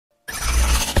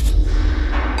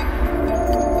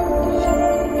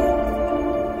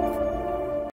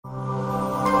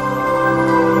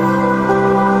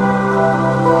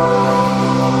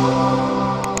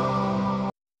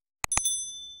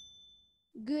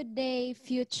Good day,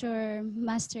 future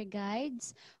master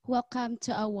guides. Welcome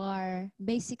to our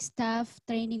basic staff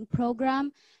training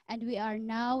program. And we are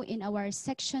now in our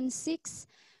section 6,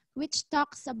 which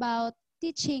talks about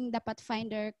teaching the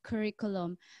Pathfinder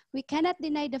curriculum. We cannot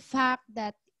deny the fact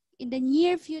that in the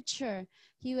near future,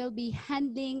 you will be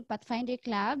handling Pathfinder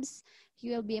clubs.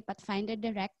 You will be a Pathfinder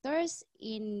directors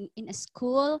in a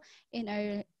school,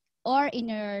 or in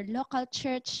our local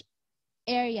church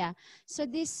area. So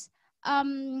this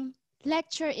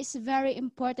lecture is very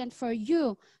important for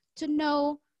you to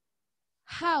know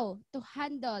how to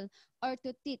handle or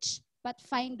to teach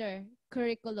Pathfinder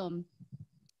curriculum.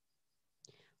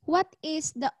 What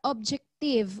is the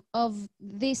objective of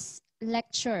this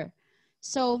lecture?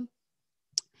 So,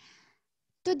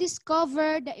 to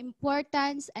discover the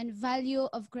importance and value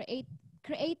of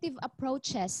creative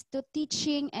approaches to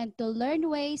teaching and to learn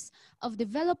ways of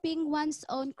developing one's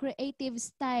own creative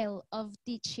style of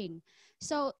teaching.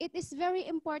 So it is very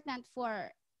important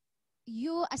for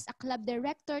you as a club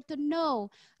director to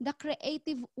know the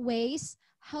creative ways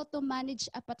how to manage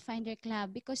a Pathfinder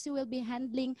club, because you will be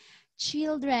handling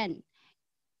children,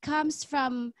 comes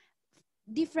from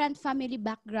different family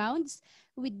backgrounds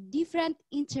with different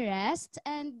interests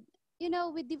and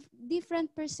with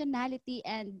different personality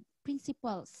and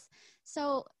principles.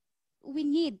 So we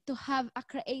need to have a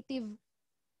creative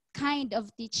kind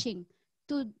of teaching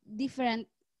to different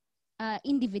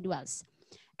individuals.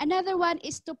 Another one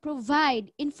is to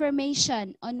provide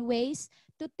information on ways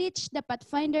to teach the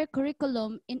Pathfinder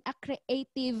curriculum in a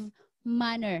creative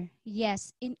manner.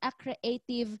 Yes, in a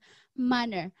creative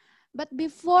manner. But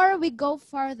before we go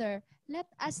further, let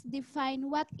us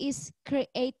define what is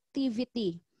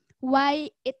creativity, why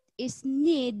it is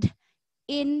need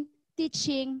in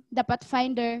teaching the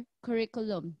Pathfinder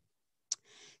curriculum.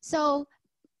 So,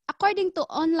 according to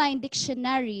online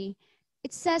dictionary,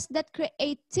 it says that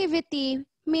creativity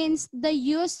means the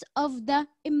use of the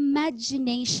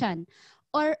imagination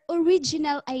or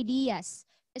original ideas,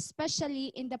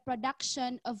 especially in the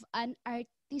production of an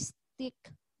artistic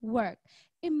work.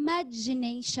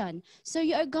 Imagination. So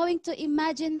you are going to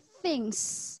imagine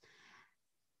things,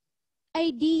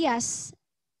 ideas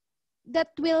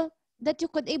that you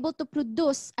could able to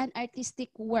produce an artistic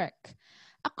work.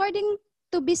 According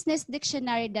to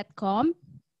businessdictionary.com,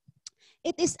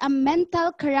 it is a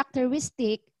mental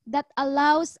characteristic that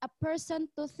allows a person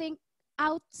to think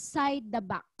outside the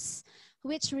box,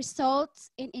 which results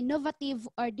in innovative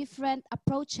or different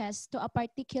approaches to a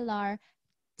particular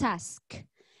task.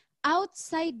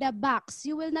 Outside the box,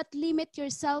 you will not limit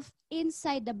yourself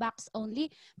inside the box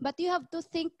only, but you have to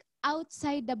think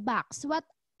outside the box. What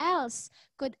else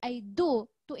could I do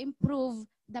to improve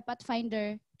the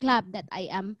Pathfinder club that I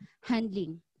am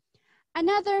handling?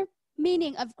 Another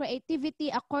meaning of creativity,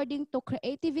 according to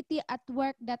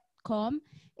creativityaatwork.com,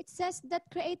 it says that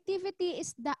creativity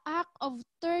is the act of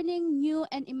turning new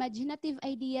and imaginative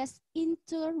ideas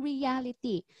into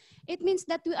reality. It means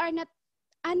that we are not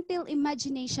until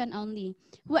imagination only.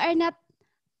 We are not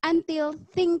until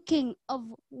thinking of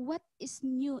what is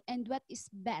new and what is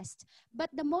best.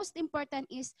 But the most important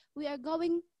is we are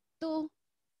going to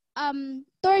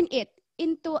turn it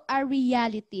into a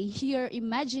reality. Your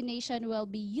imagination will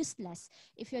be useless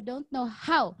if you don't know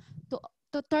how to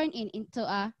turn it into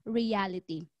a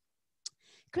reality.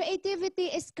 Creativity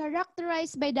is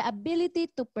characterized by the ability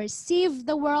to perceive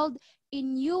the world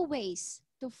in new ways,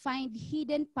 to find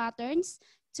hidden patterns,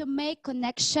 to make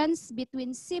connections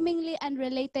between seemingly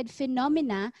unrelated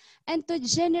phenomena, and to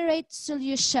generate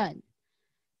solution.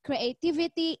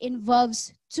 Creativity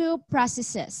involves two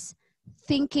processes: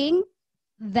 thinking,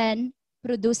 then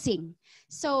producing.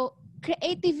 So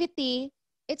creativity,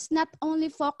 it's not only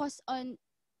focused on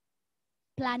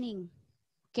planning,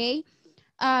 okay?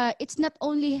 It's not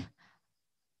only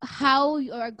how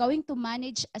you are going to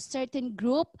manage a certain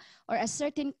group or a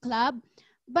certain club,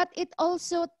 but it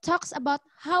also talks about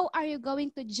how are you going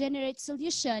to generate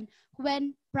solution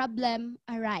when problem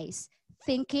arise.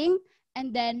 Thinking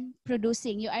and then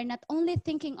producing. You are not only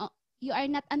thinking, you are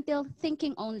not until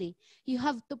thinking only. You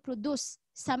have to produce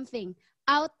something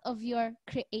out of your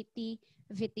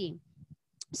creativity.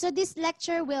 So this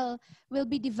lecture will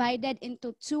be divided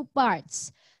into two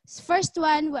parts. First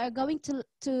one, we are going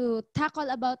to tackle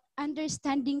about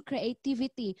understanding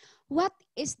creativity. What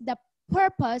is the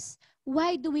purpose?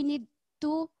 Why do we need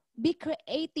to be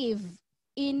creative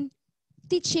in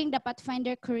teaching the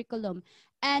Pathfinder curriculum?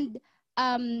 And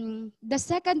the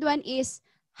second one is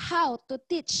how to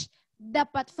teach the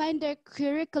Pathfinder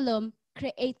curriculum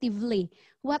creatively.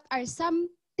 What are some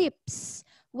tips?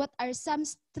 What are some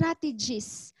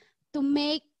strategies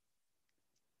to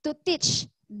teach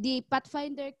the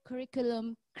Pathfinder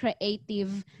curriculum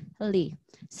creatively.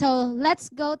 So let's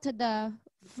go to the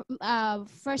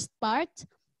first part,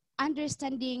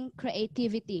 understanding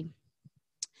creativity.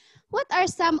 What are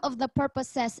some of the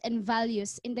purposes and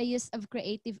values in the use of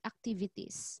creative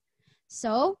activities?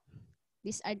 So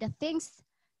these are the things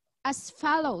as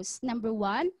follows. Number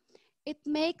one, it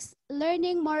makes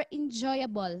learning more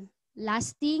enjoyable,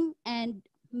 lasting, and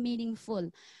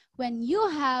meaningful. When you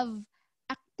have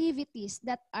activities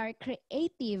that are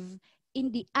creative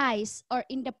in the eyes or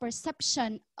in the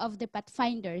perception of the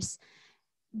Pathfinders,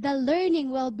 the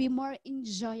learning will be more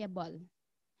enjoyable.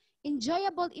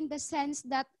 Enjoyable in the sense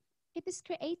that it is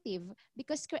creative,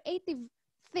 because creative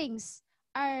things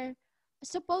are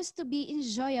supposed to be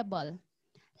enjoyable.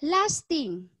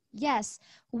 Lasting, yes.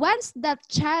 Once that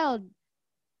child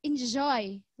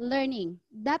enjoy learning,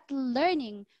 that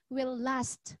learning will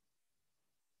last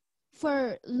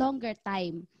for longer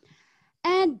time.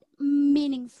 And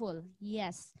meaningful,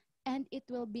 yes. And it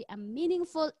will be a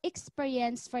meaningful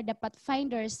experience for the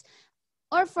Pathfinders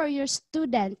or for your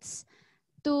students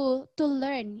to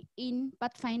learn in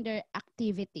Pathfinder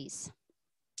activities.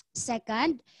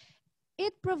 Second,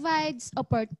 it provides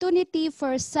opportunity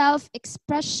for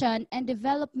self-expression and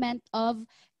development of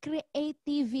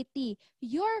creativity.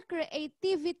 Your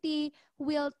creativity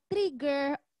will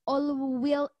trigger or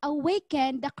will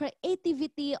awaken the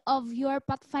creativity of your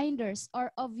Pathfinders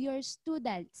or of your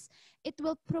students. It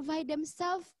will provide them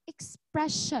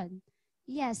self-expression.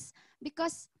 Yes,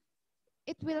 because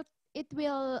it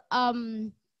will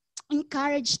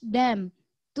encourage them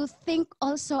to think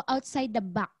also outside the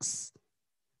box.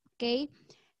 Okay.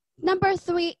 Number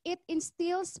three, it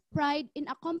instills pride in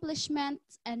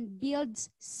accomplishments and builds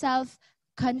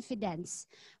self-confidence.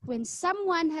 When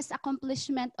someone has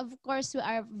accomplishment, of course, we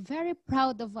are very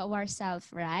proud of ourselves,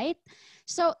 right?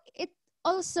 So it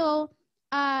also,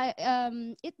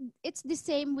 it's the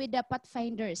same with the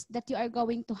Pathfinders that you are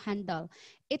going to handle.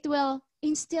 It will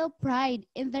instill pride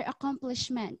in their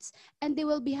accomplishments, and they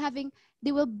will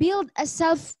build a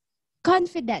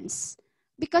self-confidence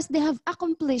because they have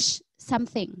accomplished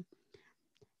something.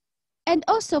 And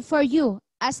also for you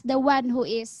as the one who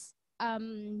is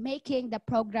making the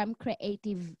program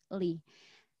creatively.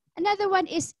 Another one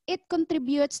is it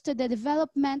contributes to the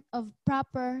development of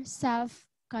proper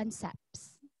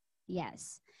self-concepts.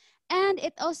 Yes. And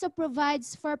it also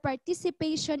provides for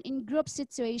participation in group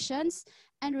situations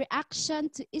and reaction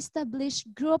to establish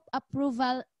group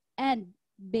approval and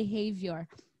behavior.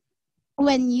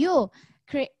 When you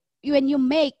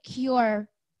make your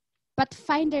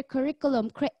Pathfinder curriculum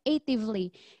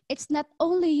creatively, it's not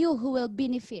only you who will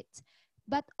benefit,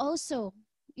 but also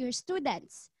your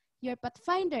students, your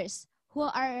Pathfinders who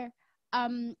are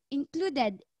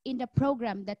included in the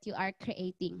program that you are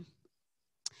creating.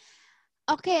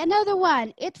 Okay, another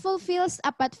one. It fulfills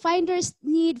a Pathfinder's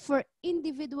need for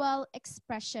individual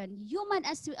expression. Human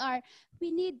as we are,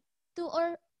 we need to,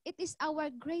 or it is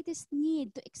our greatest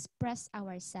need to express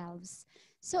ourselves.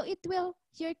 So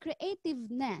your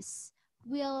creativeness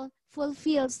will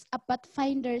fulfills a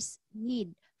Pathfinder's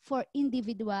need for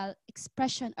individual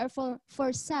expression or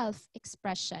for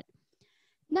self-expression.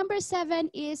 Number 7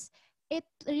 is it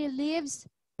relieves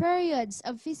periods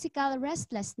of physical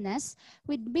restlessness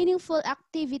with meaningful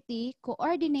activity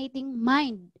coordinating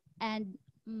mind and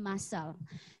muscle.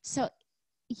 So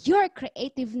your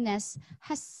creativeness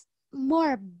has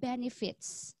more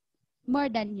benefits, more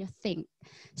than you think.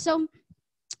 So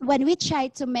when we try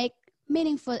to make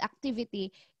meaningful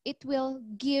activity, it will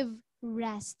give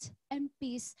rest and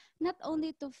peace, not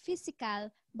only to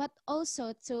physical, but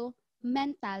also to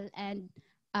mental and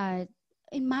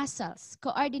in muscles,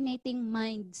 coordinating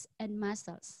minds and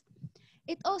muscles.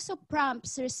 It also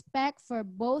prompts respect for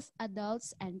both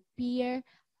adults and peer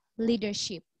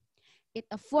leadership. It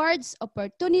affords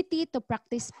opportunity to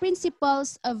practice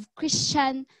principles of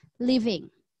Christian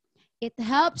living. It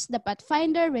helps the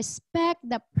Pathfinder respect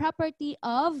the property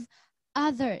of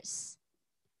others.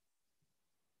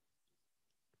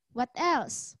 What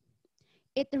else?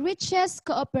 It reaches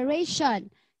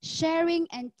cooperation, sharing,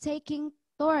 and taking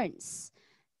turns.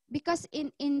 Because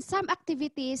in some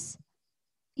activities,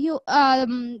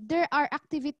 there are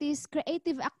activities,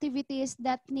 creative activities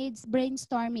that needs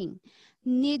brainstorming,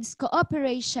 needs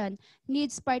cooperation,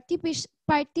 needs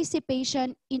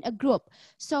participation in a group.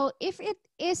 So if it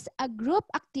is a group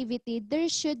activity, there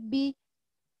should be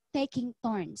taking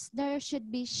turns. There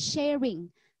should be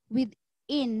sharing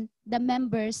within the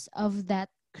members of that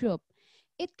group.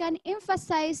 It can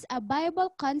emphasize a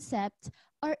Bible concept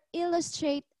or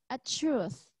illustrate a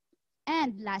truth.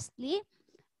 And lastly,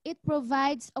 It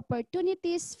provides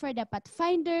opportunities for the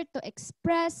Pathfinder to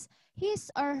express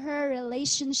his or her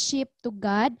relationship to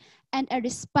God and a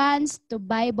response to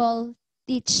Bible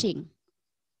teaching.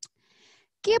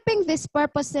 Keeping these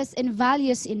purposes and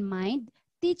values in mind,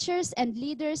 teachers and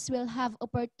leaders will have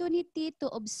opportunity to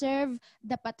observe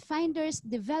the Pathfinders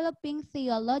developing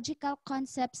theological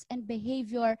concepts and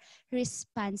behavior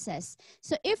responses.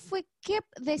 So if we keep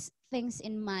these things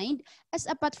in mind, as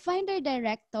a Pathfinder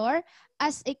director,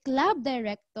 as a club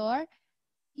director,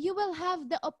 you will have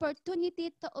the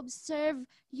opportunity to observe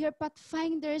your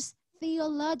Pathfinders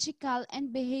theological and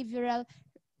behavioral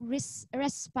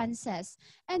responses.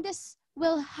 And this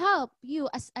will help you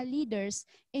as a leaders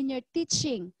in your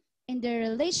teaching, in the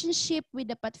relationship with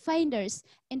the Pathfinders,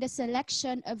 in the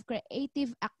selection of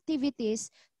creative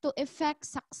activities to effect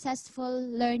successful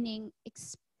learning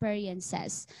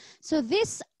experiences. So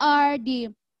these are the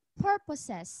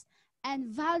purposes and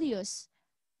values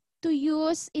to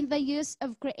use in the use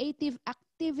of creative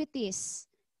activities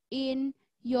in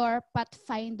your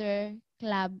Pathfinder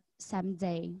club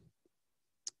someday.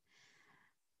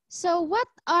 So what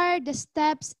are the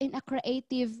steps in a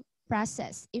creative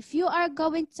process? If you are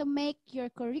going to make your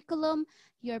curriculum,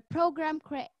 your program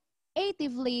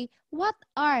creatively, what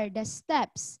are the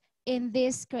steps in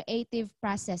this creative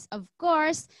process? Of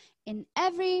course, in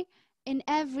every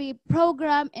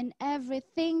program, in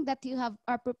everything that you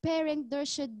are preparing, there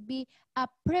should be a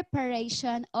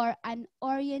preparation or an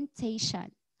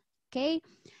orientation. Okay?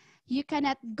 You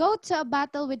cannot go to a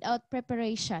battle without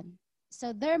preparation.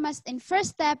 So there must, and first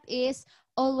step is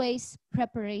always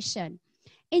preparation.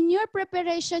 In your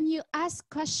preparation, you ask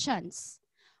questions.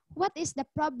 What is the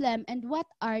problem and what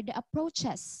are the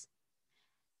approaches?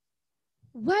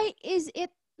 Why is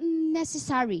it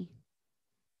necessary?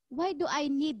 Why do I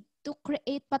need to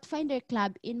create Pathfinder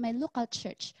Club in my local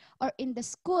church or in the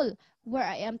school where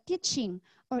I am teaching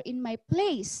or in my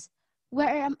place where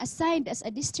I am assigned as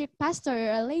a district pastor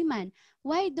or a layman?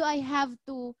 Why do I have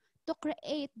to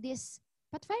create this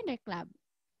Pathfinder Club?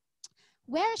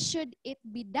 Where should it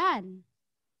be done?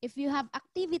 If you have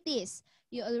activities,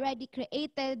 you already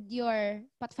created your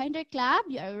Pathfinder Club,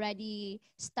 you are already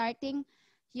starting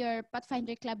your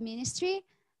Pathfinder Club ministry,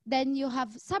 then you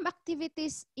have some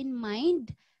activities in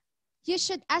mind. You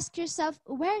should ask yourself,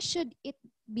 where should it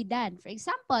be done? For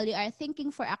example, you are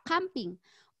thinking for a camping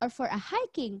or for a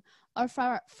hiking or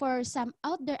for some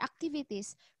outdoor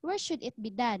activities. Where should it be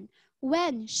done?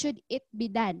 When should it be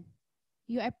done?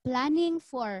 You are planning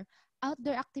for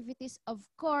outdoor activities, of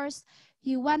course,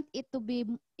 you want it to be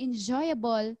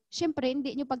enjoyable. Siyempre,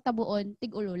 hindi nyo pagtabuon,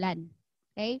 tig-ululan.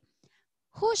 Okay?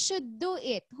 Who should do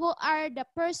it? Who are the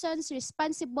persons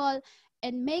responsible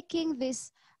in making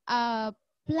this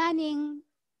planning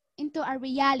into a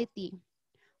reality?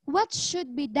 What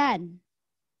should be done?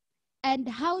 And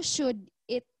how should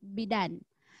it be done?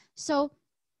 So,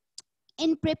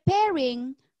 in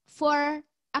preparing for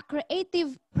a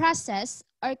creative process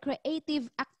or creative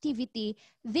activity,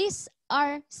 these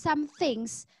are some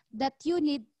things that you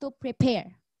need to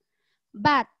prepare.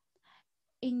 But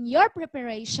in your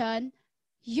preparation,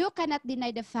 you cannot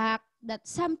deny the fact that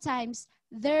sometimes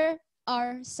there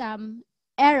are some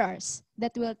errors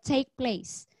that will take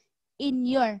place in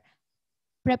your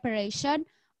preparation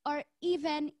or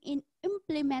even in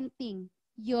implementing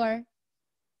your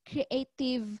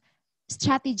creative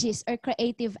strategies or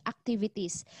creative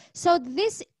activities. So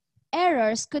these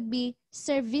errors could be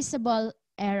serviceable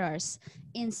errors.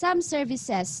 In some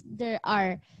services, there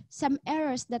are some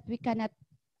errors that we cannot,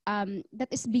 that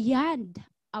is beyond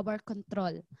our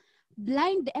control.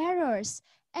 Blind errors,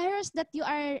 errors that you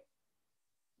are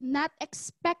not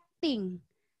expecting.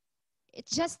 It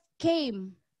just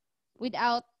came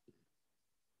without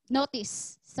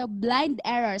notice. So blind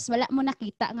errors, wala mo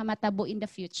nakita nga matabo in the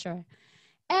future.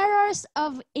 Errors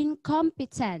of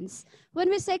incompetence. When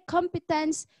we say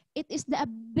competence, it is the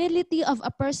ability of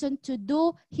a person to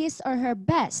do his or her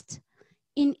best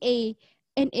in a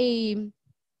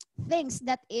things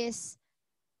that is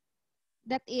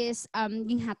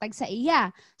ginhatag sa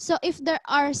iya. So if there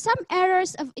are some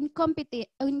errors of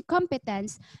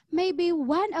incompetence, maybe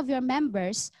one of your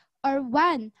members or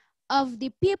one of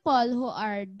the people who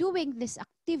are doing this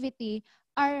activity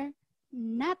are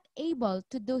not able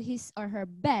to do his or her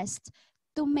best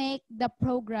to make the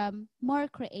program more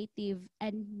creative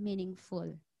and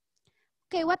meaningful.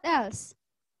 Okay, what else?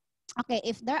 Okay,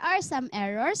 if there are some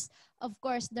errors, of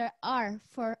course, there are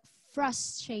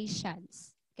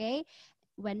frustrations. Okay,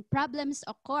 when problems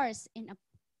occurs in a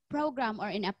program or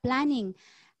in a planning,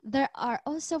 there are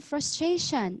also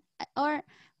frustration, or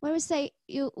when we say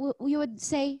you would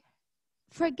say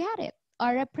forget it,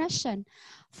 or repression.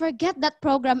 forget that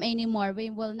program anymore. We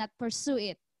will not pursue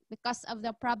it because of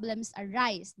the problems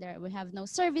arise. There we have no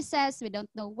services. We don't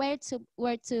know where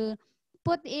to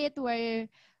put it.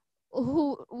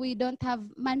 We don't have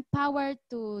manpower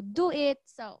to do it.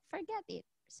 So forget it.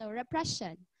 So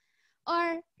repression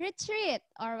or retreat,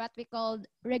 or what we call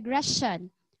regression.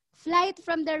 Flight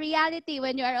from the reality.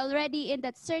 When you are already in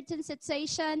that certain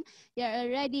situation, you're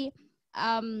already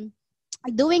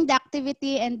doing the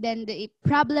activity, and then the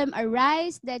problem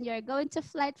arise, then you're going to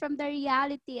flight from the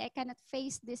reality. I cannot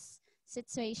face this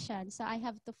situation, so I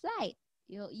have to flight.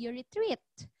 You retreat.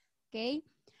 Okay.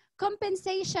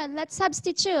 Compensation. Let's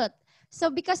substitute. So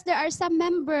because there are some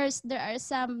members, there are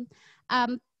some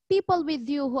people with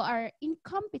you who are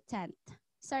incompetent.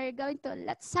 So you're going to,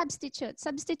 let's substitute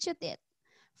it.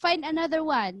 Find another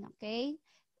one, okay?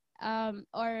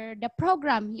 Or the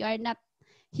program, you are not,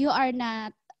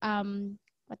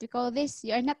 what we call this?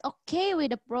 You are not okay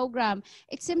with the program.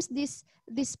 It seems this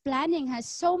planning has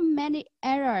so many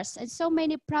errors and so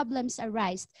many problems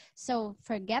arise. So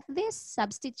forget this,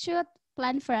 substitute,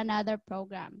 plan for another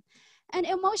program. And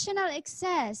emotional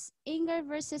excess, anger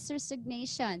versus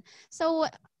resignation. So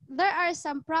there are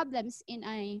some problems in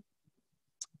a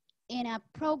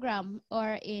program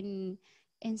or in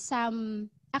some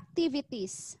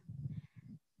activities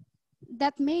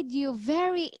that made you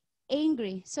very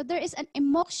angry. So there is an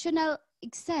emotional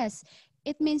excess.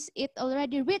 It means it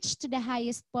already reached to the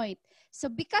highest point. So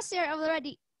because you're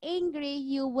already angry,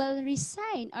 you will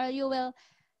resign, or you will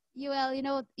you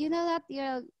know that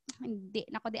you'll hindi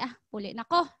nako di puli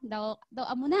nako daw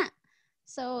amo na.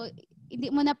 So hindi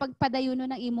mo na pagpadayuno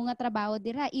ng imo nga trabaho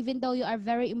dira, even though you are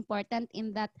very important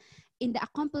in the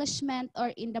accomplishment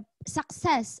or in the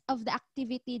success of the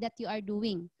activity that you are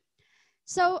doing.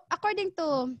 So according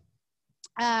to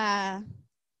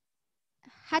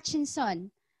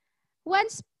Hutchinson,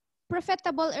 once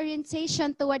profitable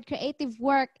orientation toward creative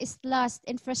work is lost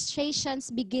and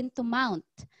frustrations begin to mount,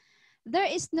 there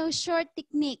is no short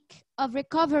technique of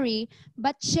recovery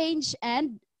but change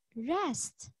and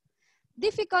rest.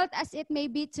 Difficult as it may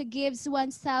be to give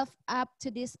oneself up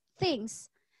to these things,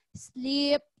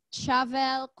 sleep,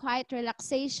 travel, quiet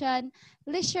relaxation,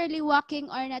 leisurely walking,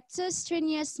 or not too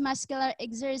strenuous muscular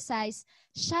exercise,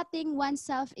 shutting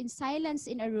oneself in silence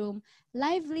in a room,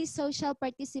 lively social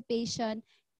participation,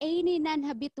 any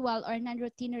non-habitual or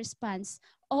non-routine response,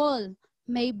 all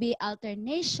may be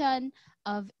alternation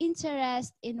of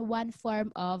interest in one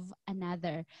form of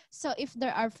another. So if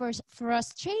there are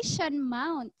frustration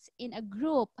mounts in a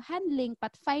group handling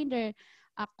Pathfinder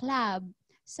a club,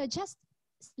 so just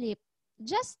sleep,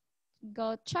 just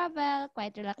go travel,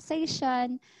 quiet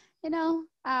relaxation,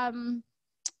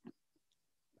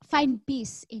 find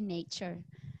peace in nature.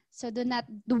 So do not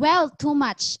dwell too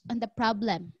much on the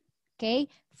problem. Okay,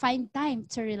 find time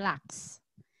to relax.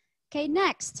 Okay,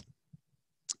 next.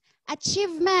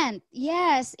 Achievement.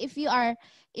 Yes, if you are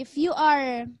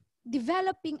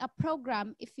developing a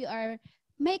program, if you are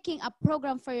making a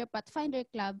program for your Pathfinder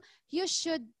club, you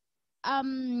should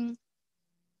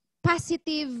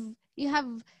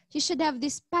you should have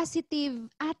this positive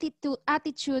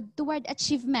attitude toward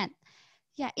achievement.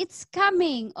 Yeah, it's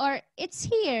coming or it's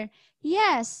here.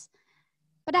 Yes.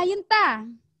 Padayon ta.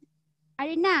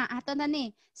 Ari na, ato na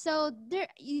ni. So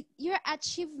your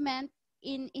achievement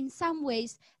in some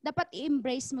ways, dapat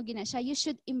i-embrace mo gina siya. You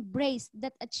should embrace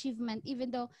that achievement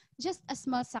even though just a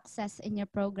small success in your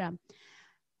program.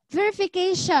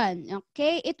 Verification,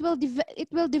 okay? It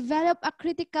will develop a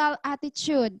critical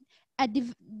attitude,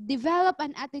 develop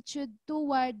an attitude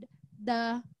toward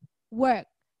the work.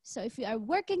 So if you are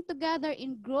working together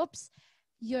in groups,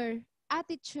 your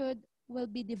attitude will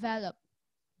be developed.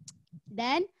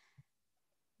 Then,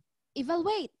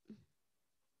 evaluate.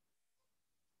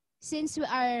 Since we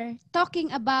are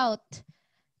talking about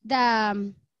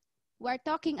the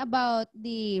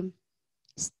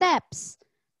steps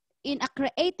in a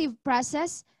creative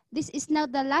process, this is now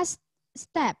the last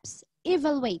steps.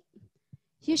 Evaluate.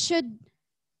 You should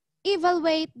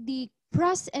evaluate the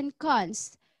pros and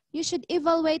cons. You should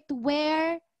evaluate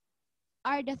where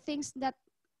are the things that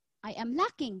I am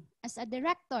lacking as a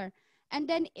director. And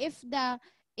then if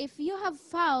you have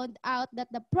found out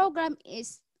that the program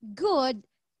is good,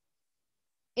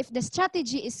 if the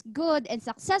strategy is good and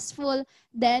successful,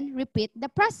 then repeat the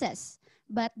process.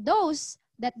 But those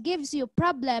that gives you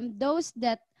problem, those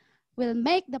that will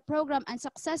make the program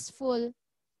unsuccessful,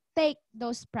 take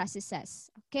those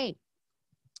processes. Okay.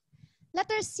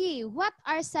 Letter C, what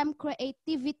are some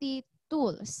creativity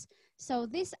tools? So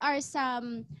these are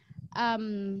some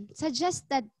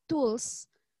suggested tools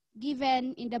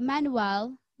given in the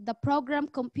manual, the program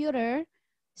computer,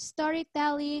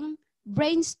 storytelling,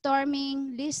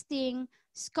 brainstorming, listing,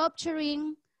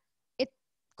 sculpturing. It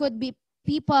could be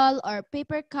people or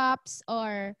paper cups,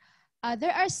 or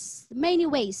there are many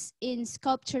ways in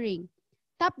sculpturing.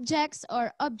 Subjects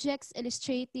or objects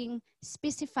illustrating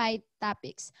specified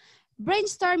topics.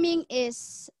 Brainstorming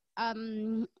is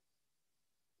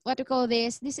what we call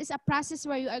this. This is a process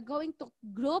where you are going to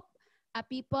group a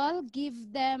people, give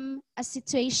them a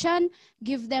situation,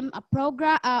 give them a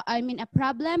a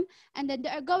problem, and then they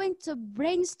are going to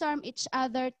brainstorm each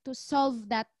other to solve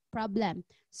that problem.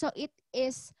 So it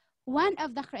is one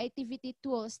of the creativity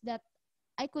tools that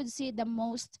I could see the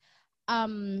most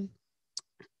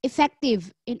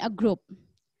effective in a group.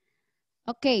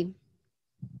 Okay.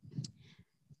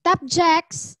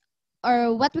 Subjects,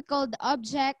 or what we call the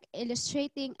object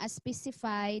illustrating a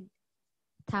specified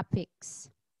topics.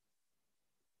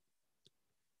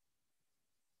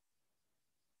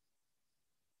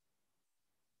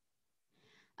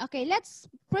 Okay, let's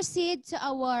proceed to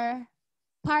our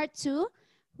part 2,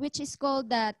 which is called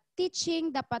the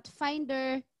Teaching the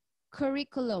Pathfinder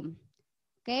Curriculum.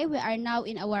 Okay, we are now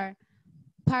in our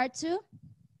part 2,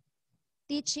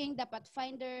 Teaching the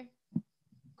Pathfinder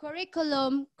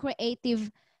Curriculum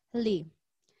Creatively.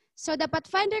 So the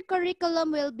Pathfinder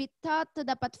curriculum will be taught to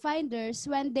the Pathfinders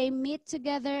when they meet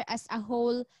together as a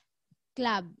whole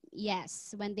club.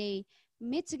 Yes, when they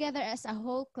meet together as a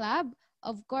whole club,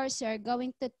 of course, you're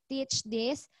going to teach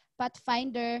this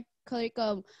Pathfinder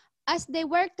curriculum. As they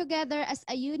work together as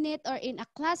a unit or in a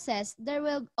classes, there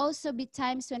will also be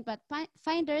times when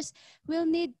Pathfinders will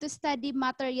need to study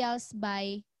materials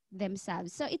by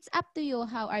themselves. So it's up to you.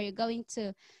 How are you going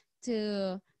to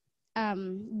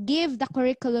give the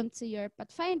curriculum to your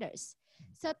Pathfinders?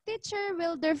 So teacher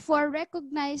will therefore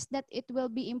recognize that it will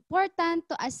be important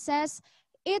to assess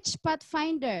each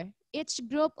Pathfinder, each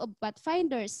group of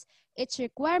Pathfinders, each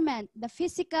requirement, the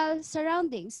physical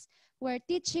surroundings where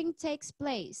teaching takes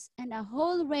place, and a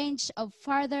whole range of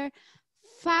further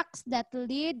facts that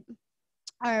lead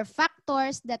or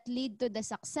factors that lead to the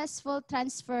successful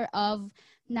transfer of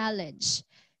knowledge.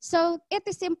 So it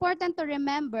is important to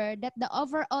remember that the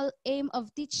overall aim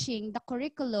of teaching the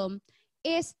curriculum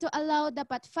is to allow the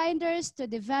Pathfinders to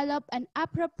develop an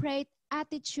appropriate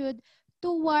attitude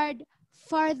toward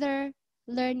further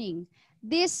learning.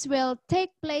 This will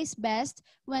take place best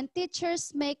when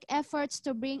teachers make efforts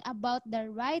to bring about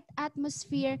the right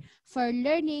atmosphere for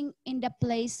learning in the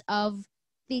place of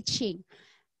teaching.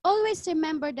 Always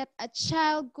remember that a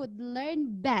child could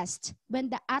learn best when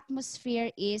the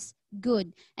atmosphere is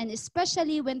good, and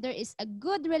especially when there is a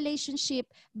good relationship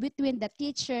between the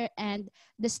teacher and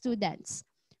the students.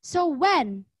 So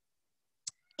when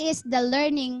is the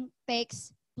learning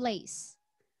takes place?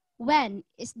 When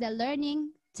is the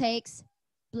learning takes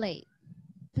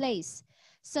place?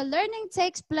 So learning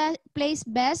takes place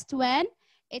best when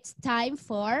it's time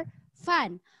for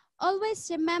fun. Always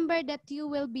remember that you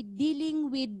will be dealing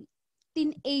with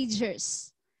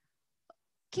teenagers.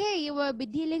 Okay, you will be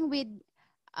dealing with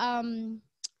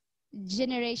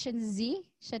Generation Z,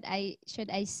 should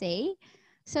I say.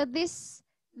 So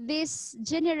these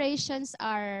generations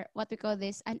are what we call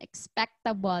this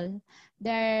unexpectable.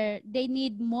 They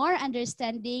need more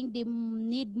understanding, they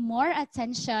need more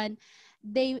attention.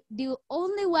 They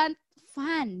only want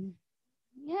fun.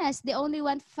 Yes, they only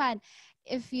want fun.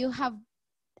 If you have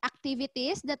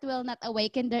activities that will not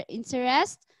awaken their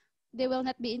interest, they will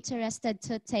not be interested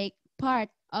to take part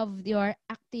of your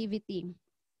activity.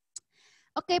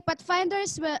 Okay,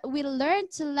 Pathfinders will learn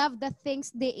to love the things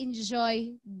they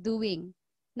enjoy doing.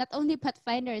 Not only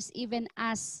Pathfinders, even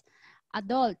as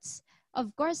adults.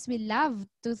 Of course, we love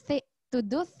to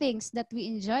do things that we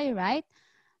enjoy, right?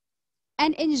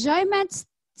 And enjoyment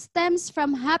stems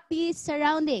from happy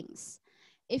surroundings.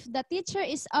 If the teacher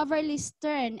is overly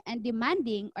stern and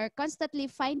demanding or constantly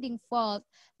finding fault,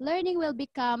 learning will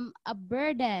become a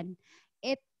burden.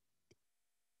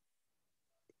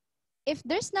 If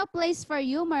there's no place for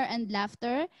humor and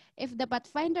laughter, if the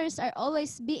Pathfinders are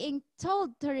always being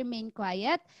told to remain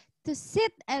quiet, to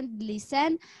sit and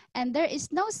listen, and there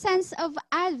is no sense of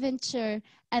adventure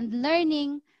and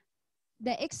learning,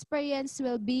 the experience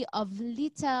will be of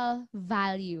little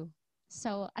value.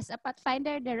 So as a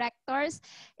Pathfinder directors,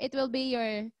 it will be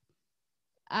your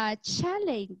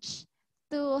challenge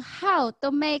to how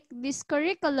to make this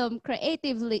curriculum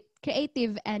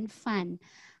creative and fun.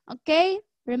 Okay,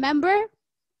 remember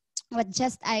what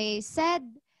just I said.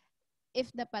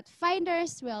 If the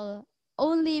Pathfinders will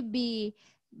only be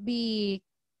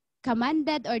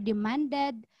commanded or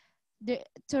demanded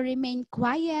to remain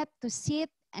quiet, to sit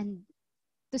and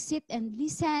to sit and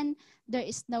listen, there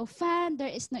is no fun,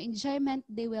 there is no enjoyment,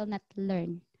 they will not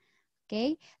learn.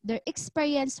 Okay? Their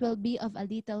experience will be of a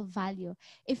little value.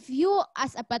 If you,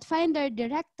 as a Pathfinder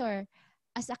director,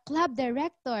 as a club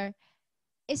director,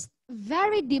 is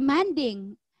very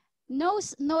demanding, no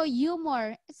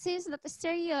humor, it seems that it's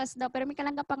serious, no, pero may ka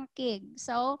lang kapangkig.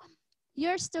 So,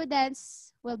 your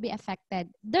students will be affected.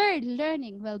 Their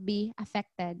learning will be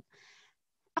affected.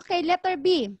 Okay, letter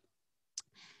B.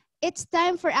 It's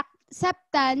time for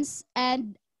acceptance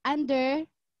and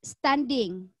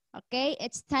understanding. Okay,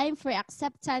 it's time for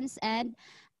acceptance and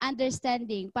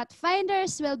understanding.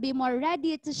 Pathfinders will be more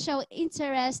ready to show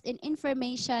interest in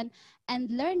information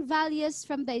and learn values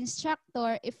from the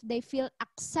instructor if they feel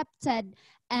accepted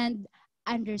and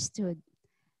understood.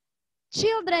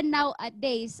 Children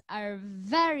nowadays are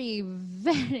very,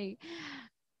 very,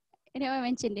 hindi mo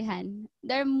maintindihan.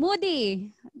 They're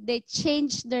moody. They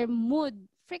change their mood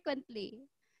frequently.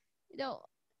 You know,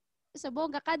 sa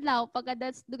buong kakadlaw, pagka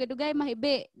dugay-dugay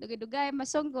mahibi, dugay-dugay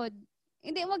masunggod,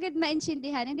 hindi mo gid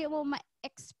maintindihan, hindi mo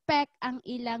ma-expect ang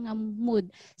ilang mood.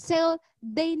 So,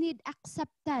 they need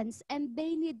acceptance and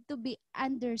they need to be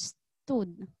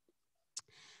understood.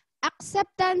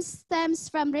 Acceptance stems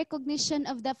from recognition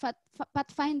of the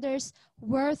Pathfinder's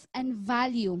worth and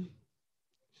value,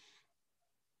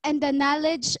 and the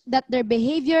knowledge that their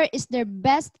behavior is their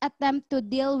best attempt to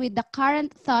deal with the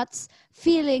current thoughts,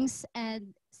 feelings,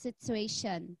 and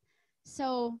situation.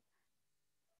 So,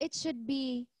 it should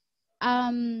be,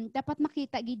 dapat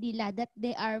makita gid nila that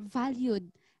they are valued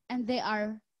and they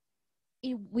are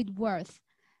with worth.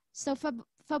 So,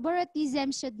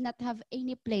 favoritism should not have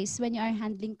any place when you are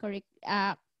handling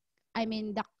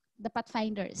the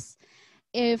Pathfinders.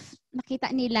 If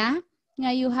makita nila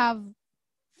nga you have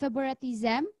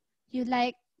favoritism, you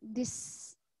like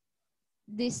this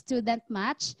student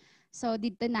much, so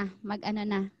dito na mag-ano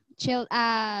na,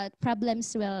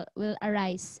 problems will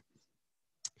arise.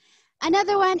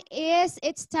 Another one is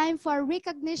it's time for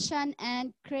recognition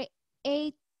and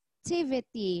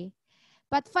creativity.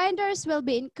 Pathfinders will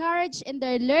be encouraged in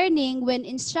their learning when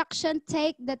instruction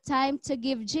take the time to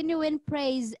give genuine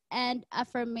praise and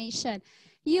affirmation.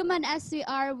 Human as we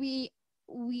are, we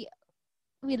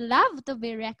love to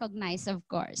be recognized, of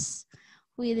course.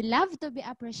 We love to be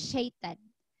appreciated.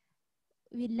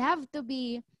 We love to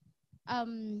be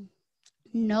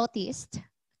noticed.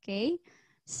 Okay?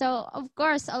 So, of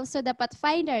course, also the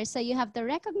Pathfinders. So, you have to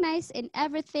recognize in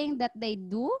everything that they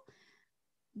do,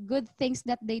 good things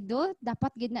that they do,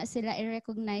 dapat gid na sila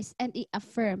i-recognize and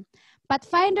i-affirm.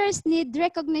 Pathfinders need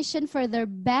recognition for their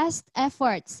best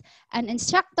efforts, and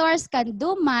instructors can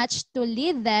do much to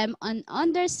lead them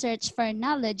on their search for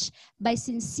knowledge by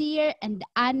sincere and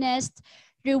honest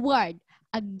reward.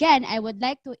 Again, I would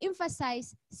like to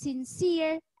emphasize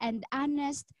sincere and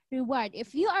honest reward.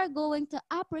 If you are going to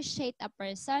appreciate a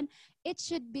person, it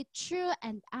should be true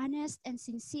and honest and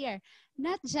sincere.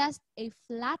 Not just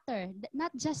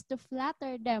not just to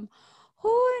flatter them.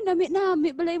 Huy,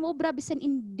 nami balay mo obra bisan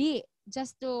hindi.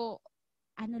 Just to,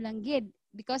 ano lang gid.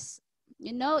 Because,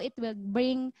 you know, it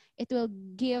will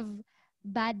give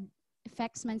bad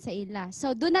effects man sa ila.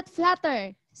 So, do not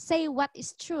flatter. Say what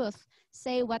is truth.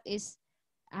 Say what is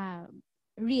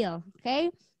real.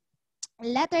 Okay?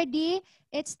 Letter D,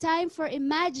 it's time for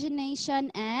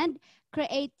imagination and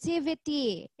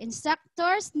creativity.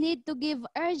 Instructors need to give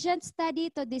urgent study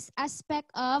to this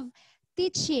aspect of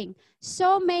teaching.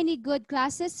 So many good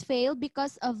classes fail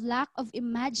because of lack of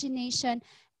imagination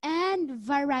and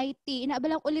variety.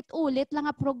 Inabalang ulit-ulit lang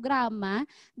ang programa,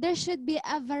 there should be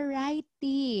a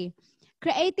variety.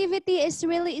 Creativity is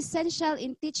really essential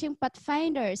in teaching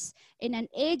Pathfinders. In an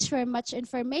age where much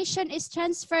information is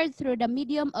transferred through the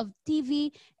medium of TV,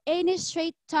 any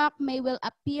straight talk may well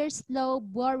appear slow,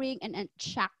 boring, and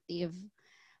unattractive.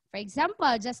 For example,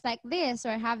 just like this,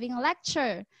 we're having a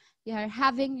lecture. You are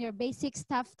having your basic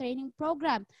staff training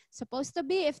program. Supposed to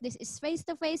be, if this is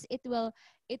face-to-face, it will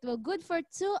good for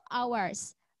 2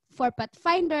 hours. For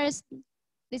Pathfinders,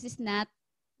 this is not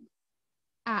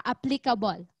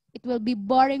applicable. It will be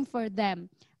boring for them.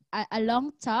 A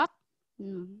long talk,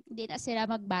 hindi na sila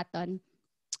magbaton.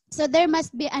 So there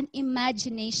must be an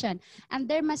imagination and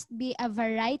there must be a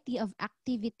variety of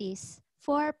activities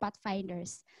for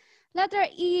Pathfinders. Letter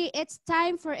E, it's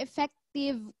time for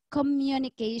effective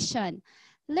communication.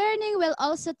 Learning will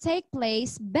also take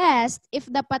place best if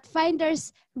the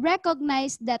Pathfinders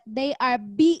recognize that they are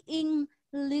being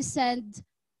listened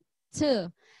to.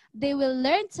 They will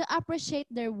learn to appreciate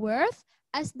their worth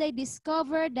as they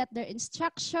discover that their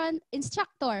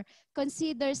instructor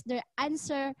considers their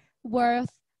answer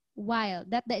worthwhile. while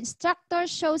that the instructor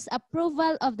shows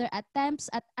approval of their attempts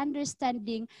at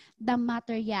understanding the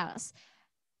materials.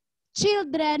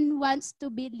 Children wants to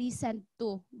be listened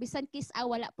to. Bisan kis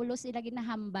wala pulo sila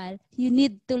ginahambal, you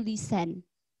need to listen.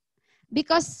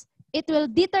 Because it will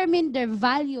determine their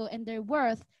value and their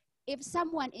worth if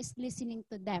someone is listening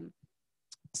to them.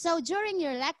 So during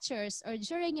your lectures or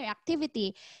during your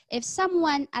activity, if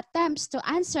someone attempts to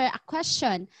answer a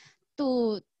question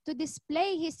to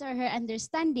display his or her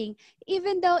understanding,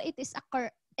 even though it is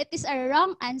a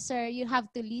wrong answer, you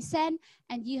have to listen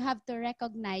and you have to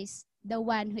recognize the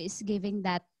one who is giving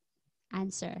that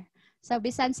answer. So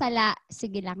bisan sala,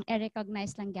 sige lang,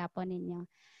 i-recognize lang gyapon ninyo.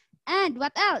 And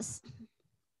what else?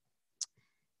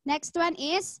 Next one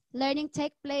is learning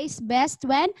take place best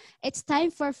when it's time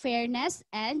for fairness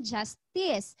and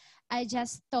justice. I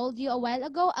just told you a while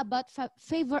ago about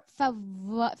favoritism.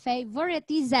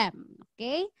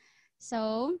 Okay?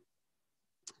 So,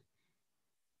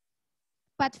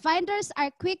 Pathfinders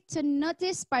are quick to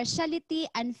notice partiality,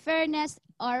 unfairness,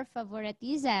 or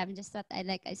favoritism, just what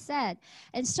I said.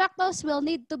 Instructors will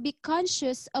need to be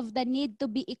conscious of the need to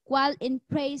be equal in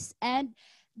praise and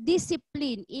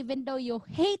discipline, even though you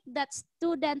hate that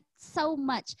student so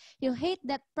much, you hate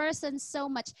that person so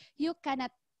much, you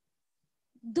cannot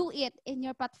do it in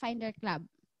your Pathfinder club.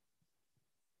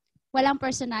 Walang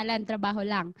personalan, trabaho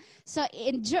lang. So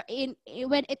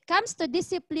when it comes to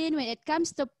discipline, when it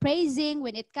comes to praising,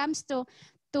 when it comes to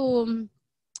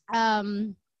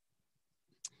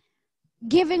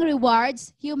giving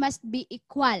rewards, you must be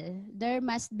equal. There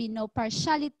must be no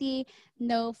partiality,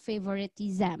 no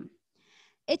favoritism.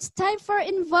 It's time for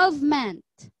involvement.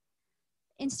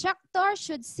 Instructor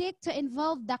should seek to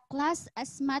involve the class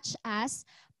as much as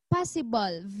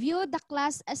possible. View the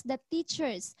class as the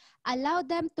teachers. Allow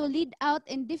them to lead out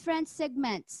in different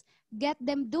segments. Get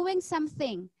them doing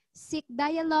something. Seek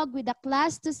dialogue with the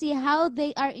class to see how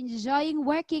they are enjoying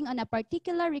working on a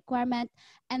particular requirement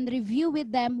and review with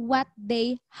them what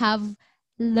they have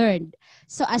learned.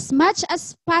 So as much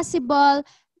as possible,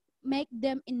 make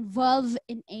them involved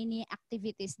in any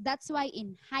activities. That's why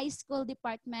in high school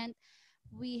department,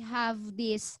 we have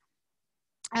this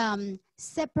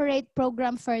separate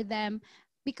program for them,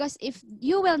 because if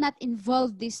you will not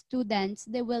involve these students,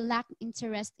 they will lack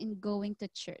interest in going to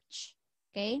church.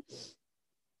 Okay?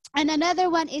 And another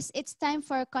one is it's time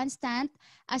for constant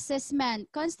assessment.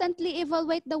 Constantly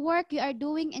evaluate the work you are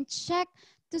doing and check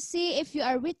to see if you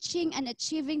are reaching and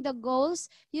achieving the goals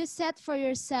you set for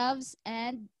yourselves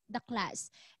and the class.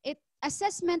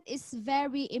 Assessment is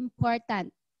very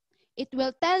important. It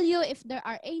will tell you if there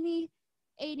are any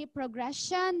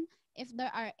progression, if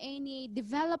there are any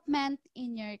development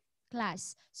in your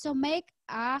class. So make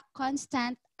a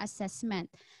constant assessment.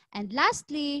 And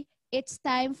lastly, it's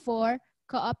time for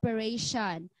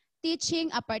cooperation.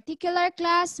 Teaching a particular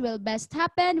class will best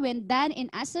happen when done in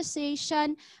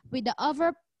association with the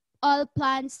overall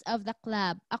plans of the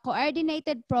club. A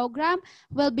coordinated program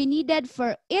will be needed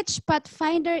for each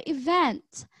Pathfinder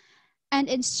event. And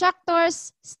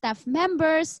instructors, staff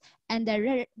members, and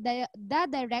the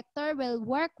director will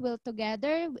work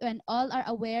together when all are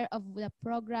aware of the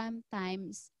program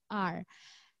times are.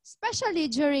 Especially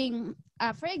during,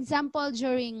 for example,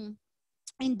 during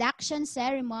induction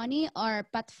ceremony or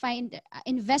Pathfinder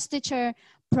investiture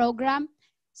program.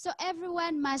 So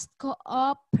everyone must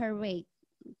cooperate.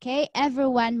 Okay,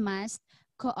 everyone must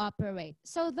cooperate.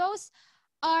 So those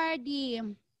are the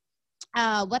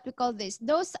what we call this.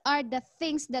 Those are the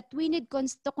things that we need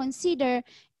to consider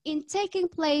in taking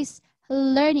place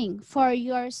learning for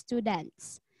your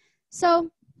students.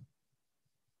 So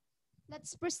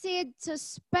let's proceed to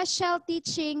special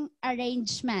teaching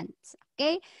arrangements.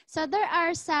 Okay, so there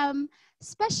are some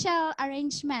special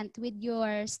arrangement with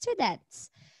your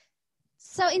students.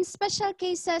 So in special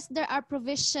cases, there are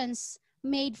provisions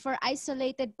made for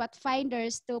isolated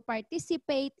Pathfinders to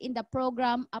participate in the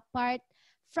program apart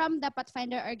from the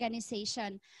Pathfinder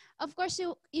organization. Of course,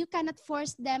 you cannot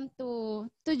force them to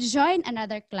join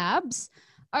another clubs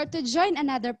or to join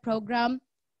another program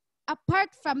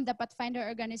apart from the Pathfinder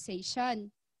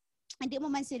organization. Hindi mo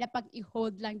man sila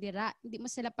pag-i-hold lang dira. Hindi mo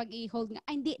sila pag-i-hold nga,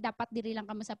 ay hindi, dapat diri lang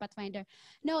kamo sa Pathfinder.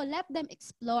 No, let them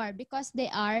explore because they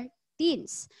are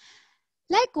teens.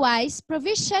 Likewise,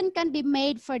 provision can be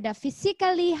made for the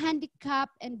physically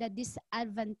handicapped and the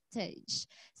disadvantaged.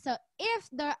 So if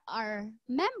there are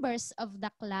members of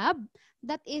the club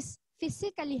that is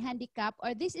physically handicapped,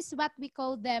 or this is what we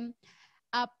call them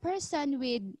a person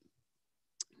with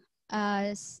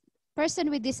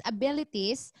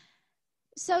disabilities,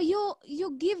 so you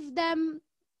give them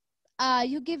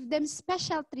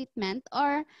special treatment,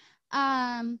 or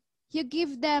you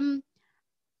give them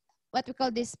what we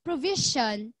call this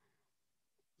provision.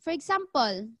 For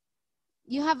example,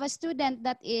 you have a student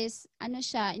that is, ano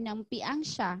siya, inang piang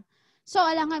siya. So,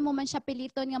 alangan mo man siya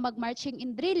piliton nga mag-marching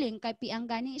in drilling, kay piang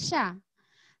gani siya.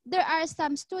 There are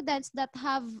some students that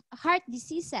have heart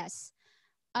diseases.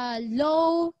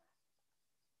 Low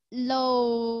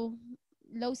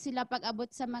sila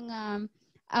pag-abot sa mga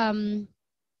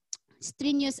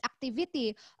strenuous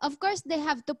activity. Of course, they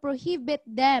have to prohibit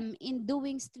them in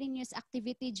doing strenuous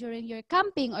activity during your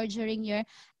camping or during your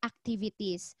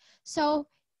activities. So,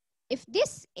 if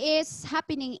this is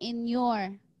happening in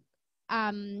your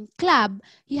club,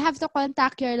 you have to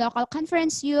contact your local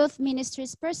conference youth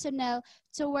ministries personnel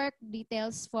to work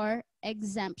details for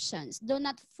exemptions. Do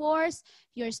not force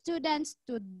your students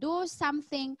to do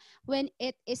something when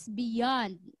it is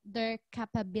beyond their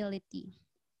capability.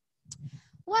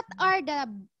 What are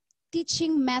the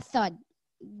teaching method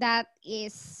that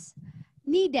is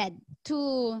needed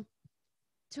in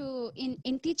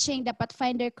teaching the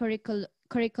Pathfinder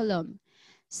curriculum?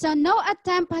 So no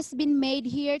attempt has been made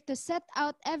here to set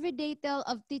out every detail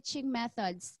of teaching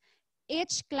methods.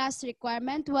 Each class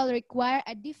requirement will require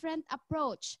a different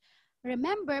approach.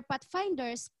 Remember,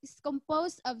 Pathfinders is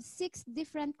composed of 6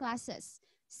 different classes.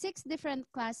 6 different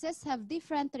classes have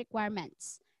different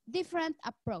requirements, different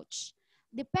approach,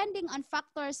 depending on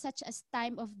factors such as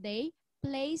time of day,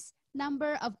 place,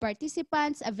 number of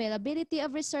participants, availability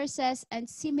of resources, and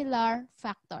similar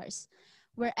factors.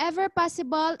 Wherever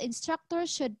possible,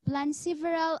 instructors should plan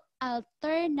several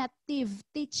alternative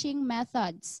teaching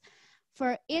methods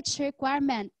for each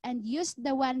requirement and use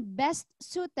the one best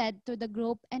suited to the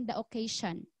group and the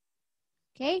occasion.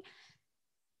 Okay?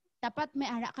 Dapat may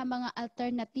ara ka mga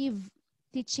alternative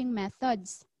teaching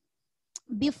methods.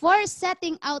 Before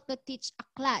setting out to teach a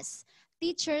class,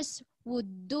 teachers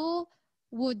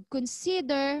would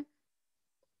consider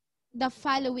the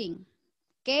following.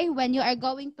 Okay? When you are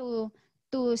going to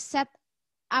set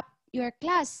up your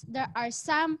class, there are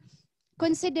some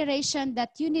consideration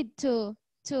that you need to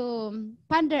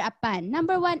ponder upon.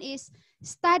 Number 1 is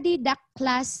study the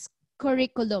class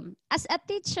curriculum. As a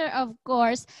teacher, of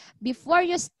course, before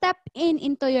you step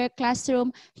into your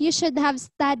classroom, you should have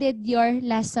studied your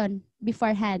lesson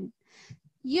beforehand.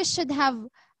 You should have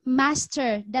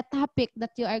mastered the topic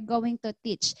that you are going to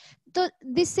teach.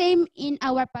 The same in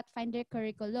our Pathfinder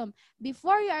curriculum.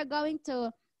 Before you are going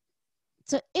to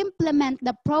implement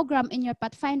the program in your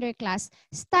Pathfinder class,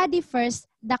 study first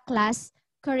the class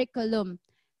curriculum.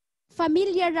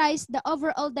 Familiarize the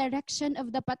overall direction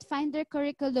of the Pathfinder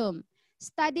curriculum.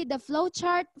 Study the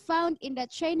flowchart found in the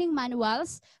training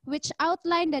manuals, which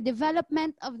outline the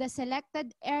development of the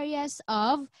selected areas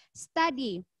of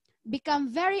study. Become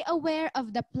very aware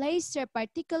of the place your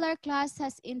particular class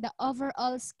has in the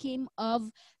overall scheme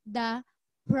of the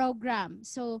program.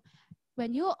 So,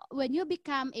 when you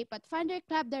become a Pathfinder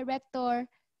club director,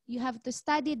 you have to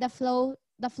study the flow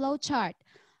chart.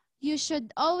 You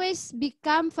should always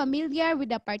become familiar with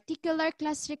the particular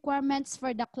class requirements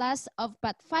for the class of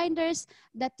Pathfinders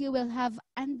that you will have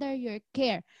under your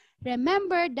care.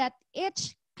 Remember that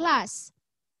each class,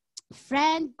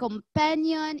 friend,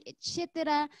 companion,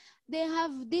 etc., they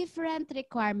have different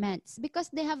requirements because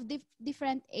they have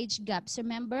different age gaps.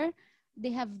 Remember?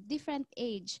 They have different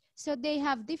age. So they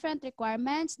have different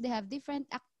requirements. They have different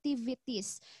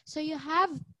activities. So you have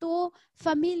to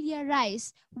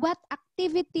familiarize what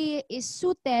activity is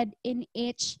suited in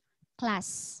each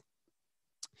class.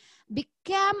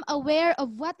 Become aware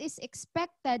of what is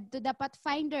expected to the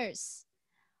Pathfinders.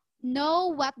 Know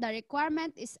what the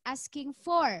requirement is asking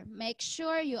for. Make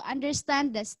sure you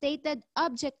understand the stated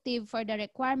objective for the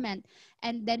requirement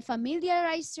and then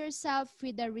familiarize yourself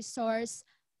with the resource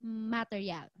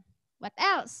material. What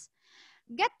else?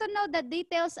 Get to know the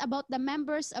details about the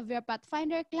members of your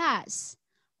Pathfinder class.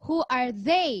 Who are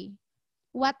they?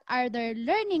 What are their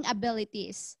learning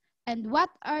abilities? And what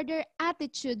are their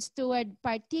attitudes toward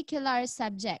particular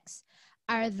subjects?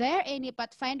 Are there any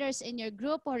Pathfinders in your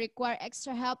group who require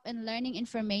extra help in learning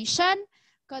information?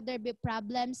 Could there be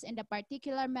problems in the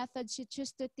particular methods you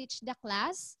choose to teach the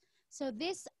class? So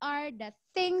these are the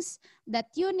things that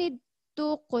you need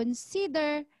to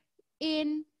consider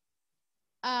in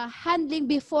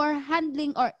before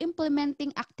handling or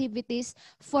implementing activities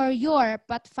for your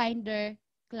Pathfinder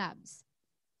clubs.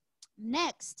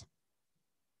 Next,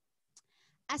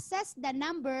 assess the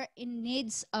number and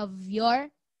needs of your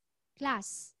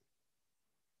class.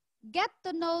 Get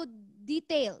to know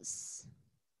details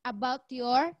about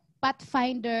your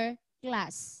Pathfinder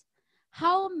class.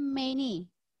 How many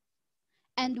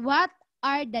and what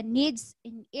are the needs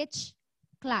in each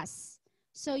class?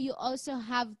 So you also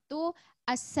have to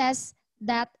assess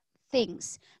that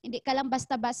things. Hindi ka lang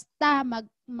basta-basta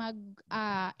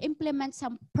implement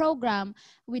some program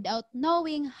without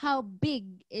knowing how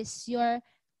big is your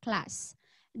class.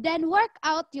 Then work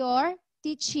out your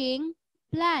teaching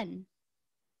plan.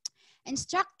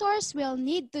 Instructors will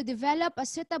need to develop a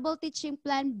suitable teaching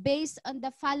plan based on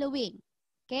the following.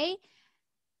 Okay?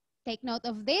 Take note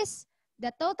of this.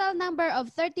 The total number of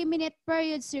 30-minute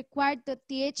periods required to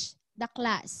teach the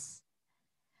class.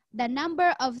 The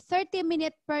number of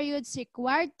 30-minute periods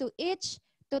required to teach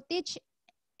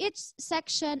each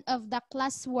section of the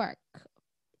classwork.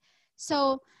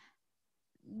 So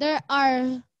there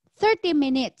are 30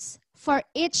 minutes for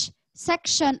each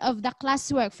section of the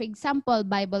classwork. For example,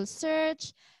 Bible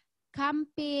search,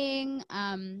 camping,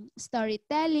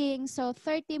 storytelling. So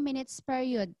 30 minutes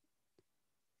period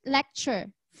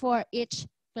lecture for each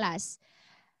class.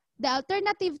 The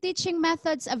alternative teaching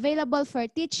methods available for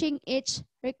teaching each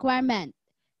requirement.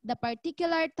 The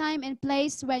particular time and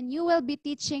place when you will be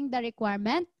teaching the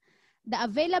requirement. The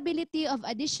availability of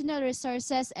additional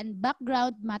resources and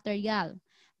background material.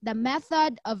 The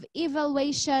method of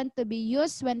evaluation to be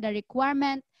used when the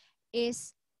requirement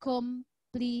is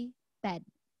completed.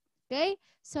 Okay?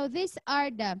 So these are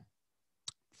the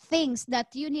things that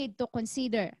you need to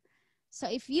consider. So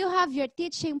if you have your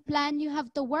teaching plan, you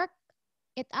have to work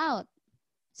it out.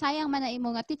 Sayang man na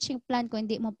imo nga teaching plan kung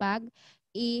hindi mo pag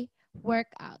i-work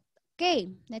out.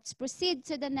 Okay, let's proceed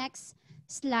to the next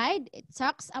slide. It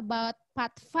talks about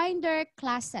Pathfinder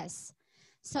classes.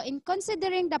 So in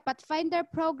considering the Pathfinder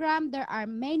program, there are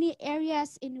many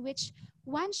areas in which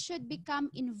one should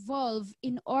become involved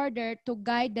in order to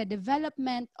guide the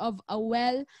development of a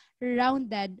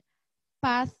well-rounded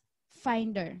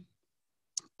Pathfinder.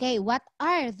 Okay, what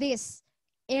are these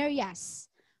areas?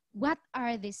 What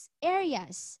are these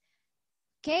areas?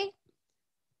 Okay.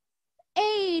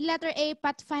 Letter A,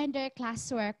 Pathfinder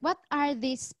classwork. What are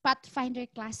these Pathfinder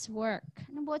classwork?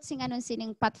 Ano ba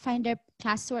sining Pathfinder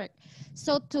classwork?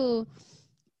 So to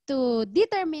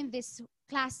determine this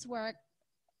classwork,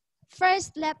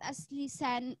 first let us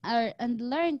listen and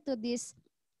learn to this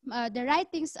the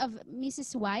writings of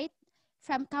Mrs. White,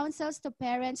 From Counsels to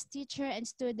Parents, Teacher, and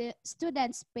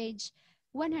Students, page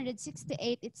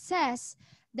 168. It says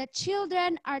that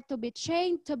children are to be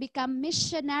trained to become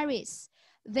missionaries.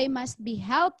 They must be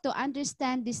helped to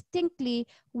understand distinctly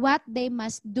what they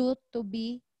must do to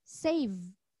be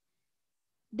saved.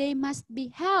 They must be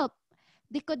helped.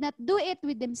 They could not do it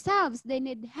with themselves. They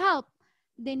need help.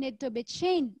 They need to be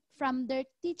trained from their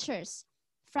teachers,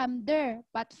 from their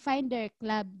Pathfinder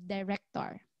Club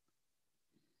director.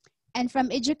 And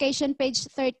from Education, page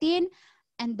 13,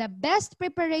 and the best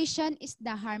preparation is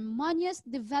the harmonious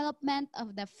development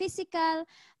of the physical,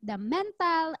 the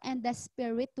mental, and the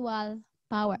spiritual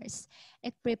powers.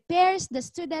 It prepares the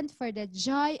student for the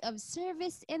joy of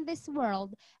service in this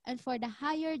world and for the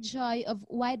higher joy of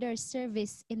wider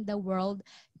service in the world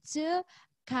to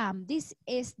come. This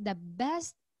is the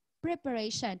best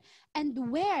preparation.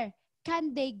 And where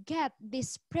can they get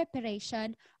this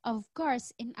preparation? Of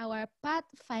course, in our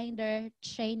Pathfinder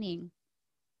training.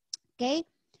 Okay?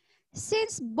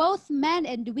 Since both men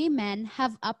and women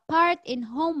have a part in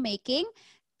homemaking,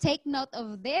 take note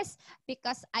of this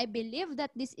because I believe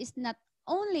that this is not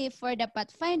only for the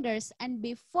Pathfinders, and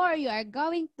before you are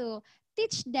going to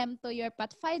teach them to your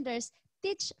Pathfinders,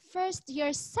 teach first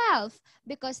yourself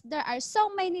because there are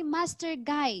so many master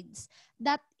guides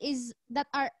that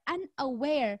are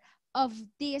unaware of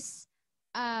these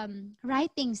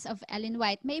writings of Ellen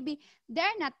White. Maybe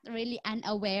they're not really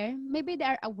unaware. Maybe they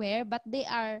are aware, but they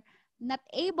are not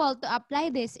able to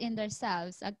apply this in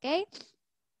themselves. Okay?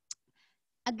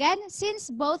 Again, since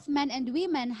both men and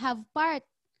women have part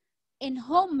in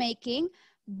homemaking,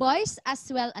 boys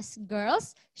as well as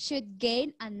girls should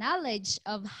gain a knowledge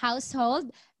of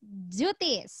household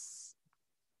duties.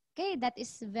 Okay, that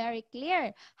is very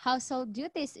clear. Household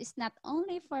duties is not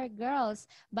only for girls,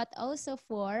 but also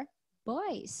for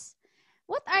boys.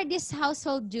 What are these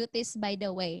household duties, by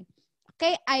the way?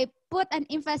 Okay, I put an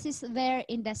emphasis there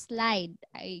in the slide.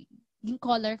 Yung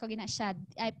color ko gina siya.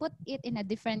 I put it in a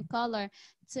different color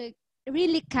to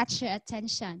really catch your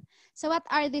attention. So what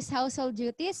are these household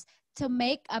duties? To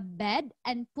make a bed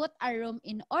and put a room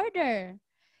in order.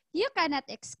 You cannot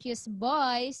excuse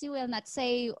boys. You will not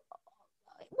say,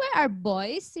 we are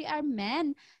boys, we are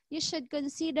men. You should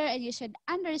consider and you should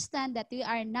understand that we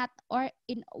are not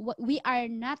in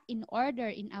order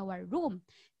in our room.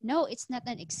 No, it's not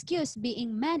an excuse.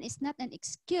 Being man is not an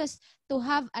excuse to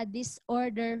have a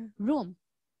disorder room.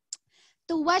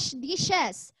 To wash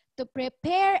dishes, To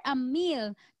prepare a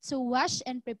meal, to wash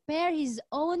and prepare his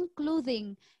own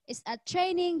clothing is a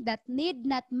training that need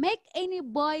not make any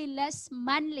boy less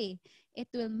manly. It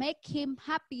will make him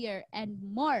happier and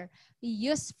more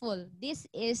useful. This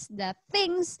is the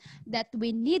things that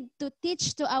we need to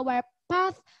teach to our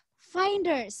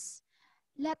pathfinders.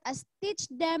 Let us teach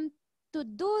them to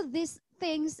do these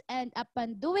things, and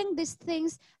upon doing these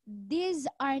things, these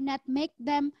are not make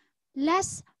them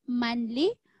less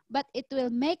manly, but it will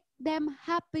make them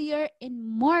happier and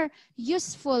more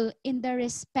useful in their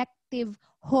respective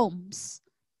homes.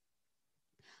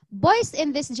 Boys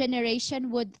in this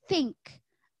generation would think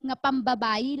nga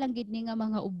pambabayi lang gid ni nga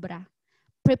mga obra.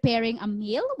 Preparing a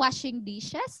meal, washing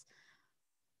dishes,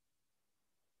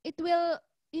 it will,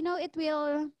 it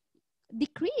will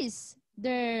decrease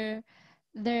their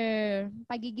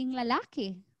pagiging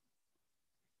lalaki.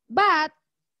 But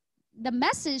the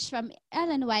message from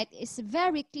Ellen White is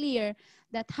very clear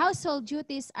that household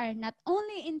duties are not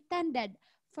only intended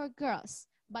for girls,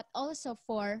 but also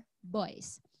for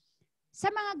boys. Sa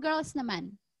mga girls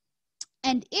naman,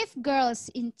 and if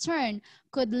girls in turn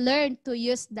could learn to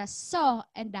use the saw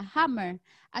and the hammer,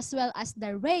 as well as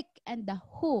the rake and the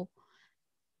hoe,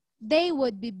 they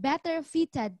would be better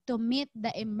fitted to meet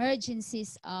the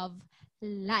emergencies of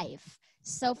life.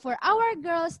 So for our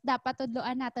girls, dapat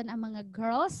tudloan natin ang mga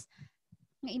girls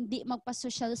nga hindi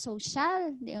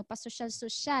magpa-social-social, hindi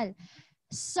magpa-social-social.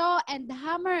 Saw and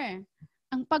hammer.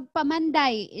 Ang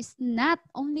pagpamanday is not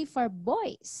only for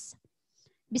boys.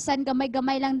 Bisan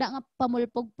gamay-gamay lang da nga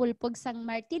pamulpog-pulpog sang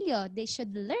martilyo, they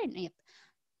should learn it.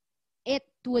 It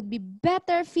would be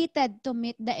better fitted to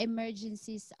meet the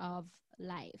emergencies of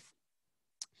life.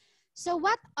 So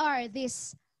what are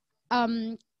these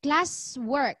class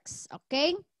works?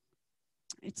 Okay,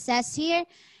 it says here,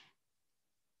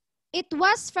 it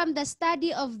was from the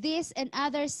study of this and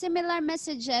other similar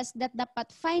messages that the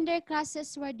Pathfinder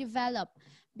classes were developed.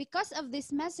 Because of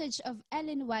this message of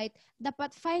Ellen White, the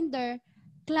Pathfinder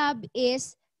Club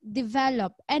is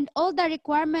developed, and all the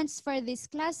requirements for these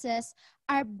classes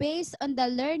are based on the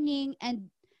learning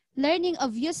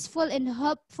of useful and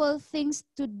helpful things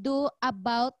to do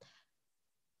about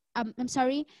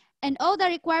and all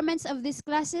the requirements of these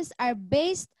classes are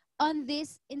based on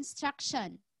this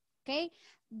instruction. Okay,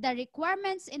 the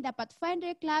requirements in the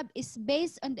Pathfinder Club is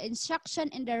based on the instruction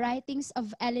in the writings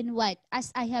of Ellen White,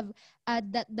 as I have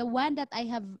the one that I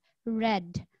have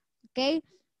read. Okay,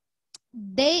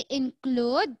 they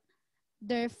include,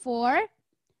 therefore,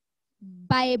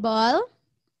 Bible,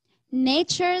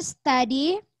 nature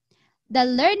study, the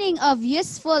learning of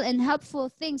useful and helpful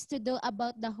things to do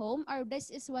about the home, or this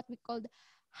is what we call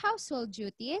household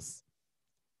duties,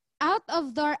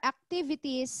 out-of-door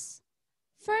activities,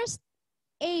 first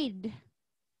aid,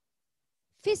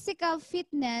 physical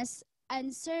fitness,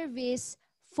 and service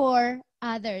for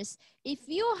others. If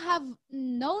you have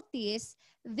noticed,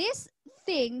 these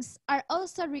things are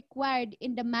also required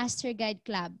in the Master Guide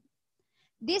Club.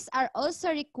 These are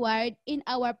also required in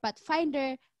our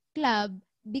Pathfinder Club,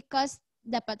 because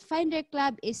the Pathfinder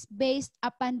Club is based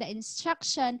upon the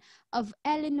instruction of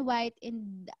Ellen White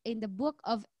in the book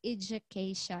of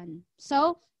education.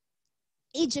 So,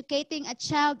 educating a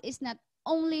child is not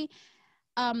only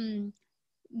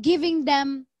giving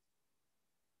them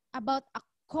about a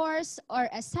course or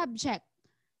a subject.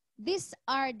 These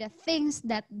are the things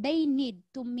that they need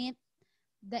to meet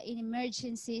the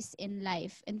emergencies in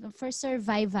life and for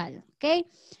survival. Okay.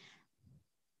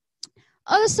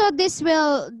 Also, this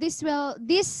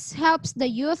helps the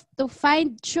youth to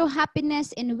find true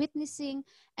happiness in witnessing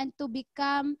and to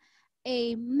become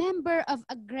a member of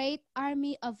a great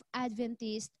army of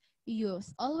Adventist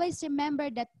youth. Always remember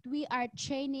that we are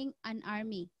training an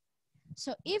army.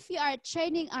 So if you are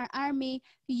training our army,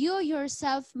 you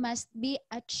yourself must be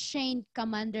a trained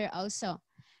commander also.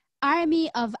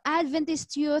 Army of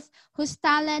Adventist youth whose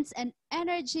talents and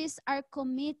energies are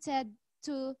committed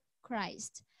to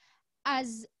Christ.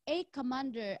 As a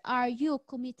commander, are you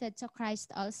committed to Christ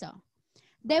also?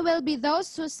 There will be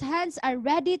those whose hands are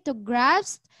ready to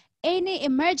grasp any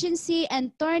emergency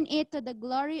and turn it to the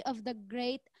glory of the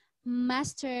great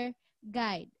Master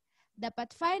Guide. The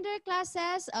Pathfinder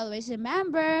classes, always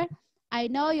remember, I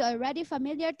know you're already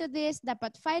familiar to this, the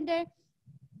Pathfinder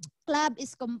Club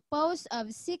is composed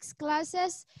of 6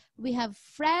 classes. We have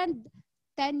Friend,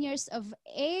 10 years of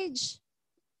age,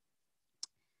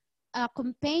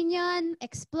 Companion,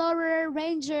 Explorer,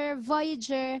 Ranger,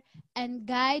 Voyager, and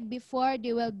Guide before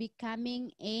they will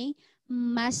becoming a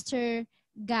Master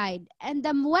Guide. And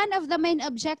one of the main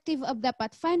objective of the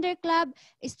Pathfinder Club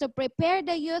is to prepare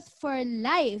the youth for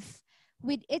life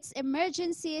with its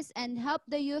emergencies and help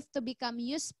the youth to become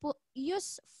useful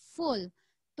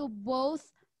to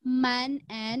both man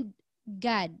and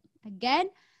God. Again,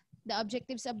 the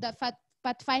objectives of the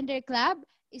Pathfinder Club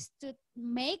is to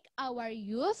make our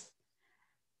youth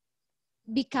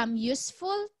become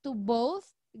useful to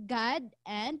both God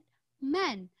and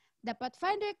man. The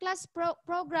Pathfinder class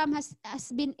program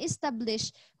has been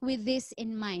established with this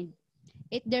in mind.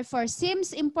 It therefore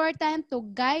seems important to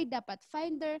guide the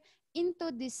Pathfinder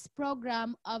into this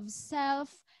program of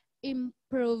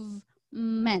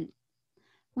self-improvement.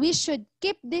 We should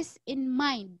keep this in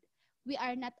mind. We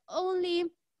are not only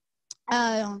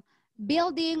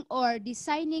building or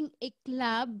designing a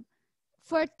club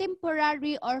for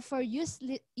temporary or for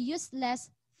useless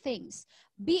things.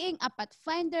 Being a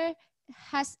Pathfinder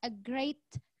has a great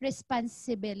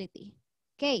responsibility.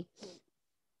 Okay.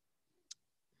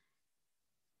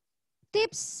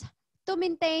 Tips to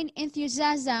maintain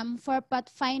enthusiasm for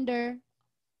Pathfinder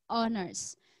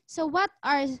honors. So what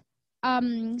are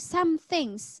some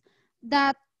things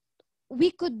that we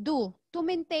could do to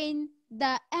maintain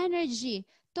the energy,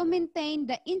 to maintain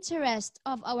the interest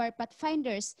of our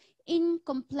Pathfinders in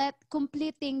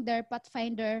completing their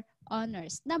Pathfinder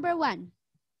honors? Number one,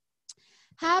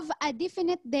 have a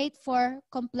definite date for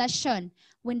completion.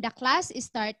 When the class is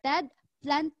started,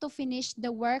 plan to finish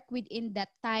the work within that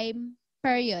time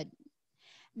period.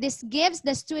 This gives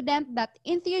the student that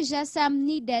enthusiasm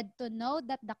needed to know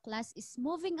that the class is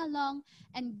moving along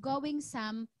and going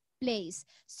some place.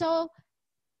 So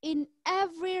in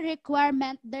every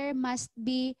requirement, there must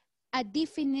be a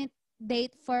definite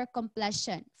date for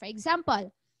completion. For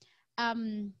example,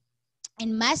 in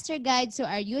master guides who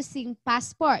are using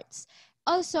passports,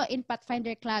 also in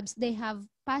Pathfinder clubs, they have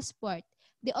passport.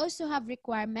 They also have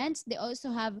requirements. They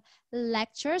also have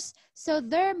lectures. So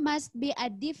there must be a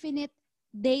definite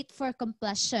date for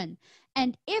completion.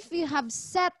 And if you have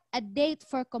set a date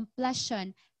for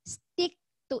completion, stick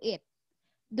to it.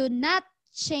 Do not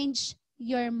change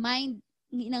your mind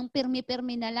ng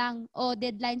pirmi-pirmi na lang. O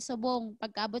deadline subong.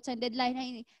 Pagkaabot sa deadline,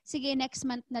 ay, sige, next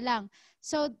month na lang.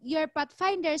 So your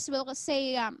Pathfinders will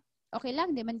say, okay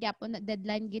lang, di man gyapon na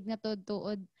deadline gid nga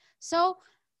tuod. So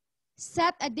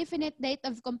set a definite date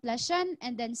of completion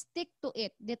and then stick to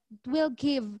it. That will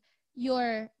give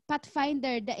your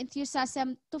Pathfinder the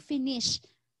enthusiasm to finish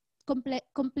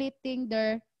completing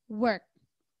their work.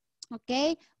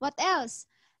 Okay? What else?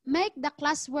 Make the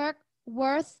classwork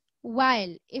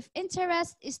worthwhile. If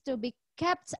interest is to be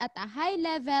kept at a high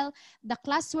level, the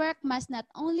classwork must not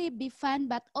only be fun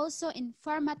but also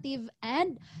informative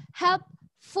and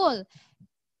helpful.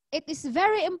 It is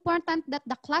very important that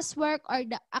the classwork or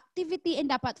the activity in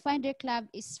the Pathfinder Club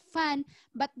is fun,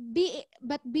 but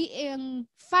being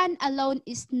fun alone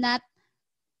is not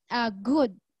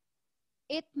good.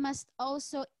 It must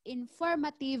also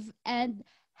informative and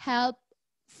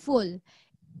helpful.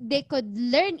 They could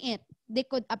learn it. They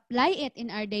could apply it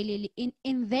in our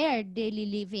in their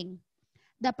daily living.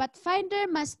 The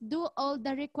Pathfinder must do all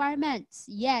the requirements.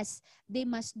 Yes, they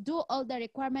must do all the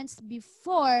requirements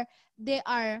before they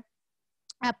are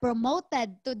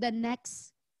promoted to the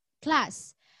next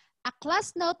class. A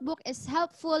class notebook is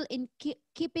helpful in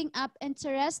keeping up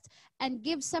interest and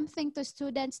gives something to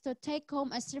students to take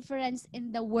home as reference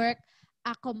in the work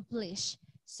accomplished.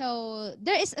 So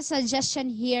there is a suggestion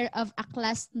here of a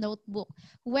class notebook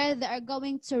where they are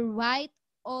going to write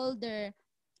all their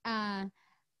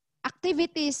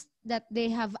activities that they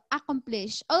have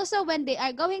accomplished. Also, when they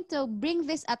are going to bring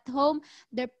this at home,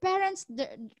 their parents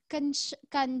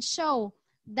can show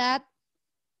that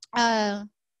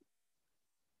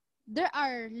there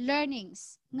are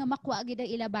learnings nga makuha gid ang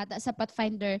ila bata sa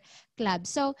Pathfinder Club.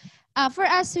 So, for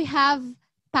us, we have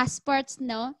passports,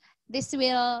 no? This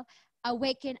will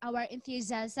awaken our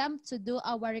enthusiasm to do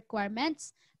our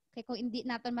requirements. Kaya kung hindi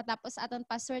natin matapos aton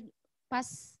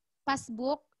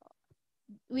passbook,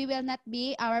 we will not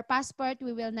be, our passport,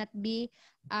 we will not be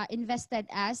invested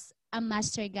as a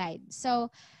master guide.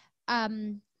 So,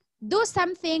 do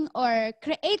something or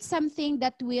create something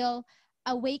that will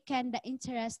awaken the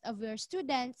interest of your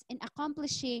students in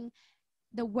accomplishing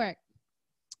the work.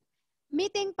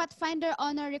 Meeting Pathfinder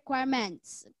honor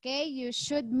requirements. Okay, you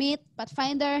should meet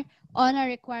Pathfinder honor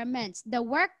requirements. The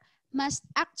work must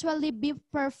actually be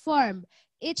performed.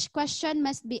 Each question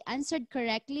must be answered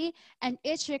correctly and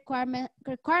each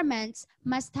requirements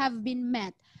must have been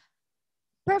met.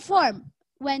 Perform.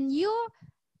 When you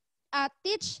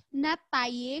teach not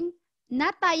tying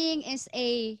is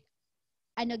a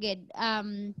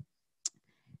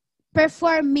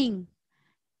performing.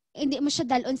 Hindi mo siya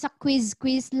dalon sa quiz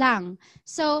lang.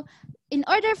 So, in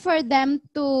order for them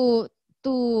to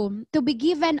to be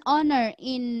given honor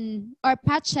in or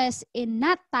patches in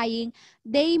knot tying,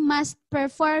 they must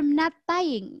perform knot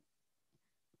tying.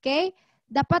 Okay?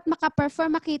 Dapat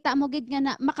maka-perform, makita mo gid nga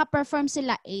na maka-perform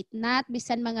sila 8 knot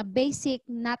bisan mga basic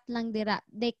knot lang dira.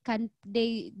 They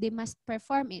must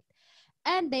perform it,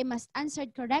 and they must answer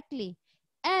correctly,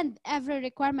 and every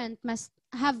requirement must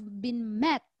have been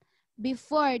met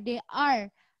before they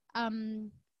are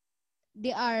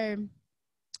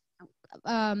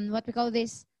what we call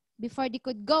this, before they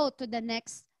could go to the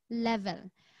next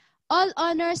level. All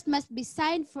honors must be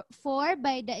signed for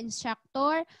by the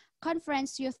instructor,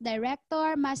 conference youth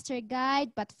director, master guide,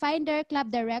 pathfinder, club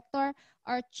director,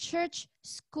 or church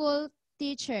school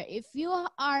teacher. If you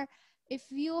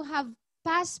have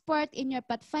passport in your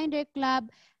pathfinder club,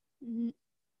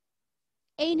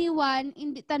 anyone,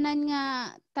 hindi tanan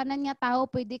nga tao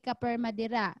pwede ka perma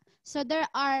dira. So there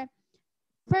are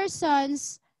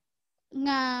persons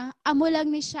nga amo lang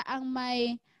ni siya ang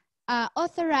may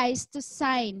authorized to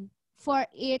sign for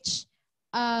each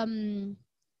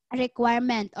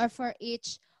requirement or for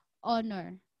each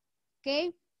honor.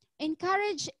 Okay?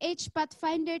 Encourage each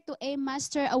Pathfinder to aim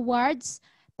master awards.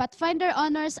 Pathfinder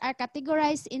honors are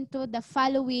categorized into the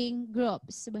following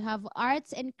groups. We have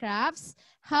arts and crafts,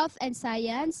 health and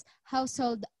science,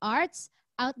 household arts,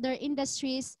 outdoor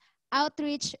industries,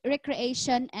 outreach,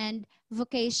 recreation, and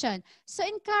vocation. So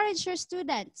encourage your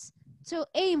students to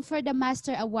aim for the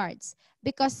master awards,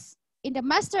 because in the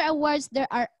master awards, there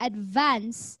are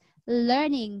advanced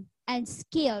learning and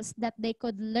skills that they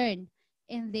could learn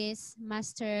in these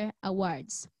master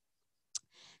awards.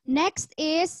 Next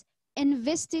is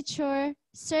investiture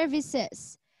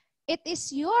services. It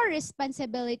is your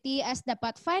responsibility as the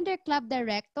Pathfinder Club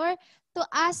Director to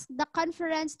ask the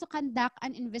conference to conduct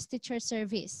an investiture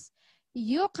service.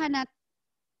 You cannot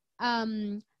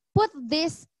put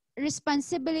this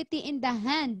responsibility in the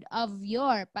hand of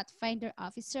your Pathfinder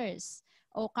officers.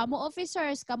 O kamo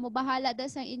officers, kamo bahala daw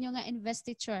sa inyo nga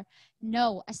investiture.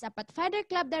 No, as a Pathfinder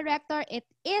Club Director, it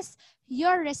is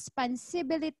your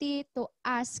responsibility to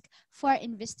ask for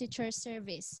investiture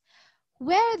service.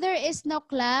 Where there is no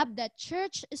club, the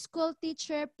church school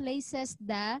teacher places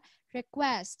the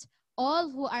request.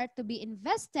 All who are to be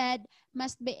invested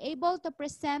must be able to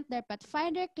present their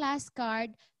Pathfinder class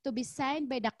card to be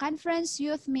signed by the Conference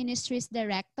Youth Ministries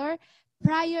Director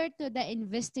prior to the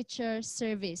investiture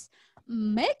service.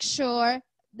 Make sure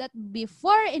that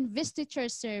before investiture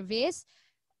service,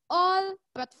 all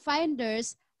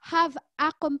Pathfinders have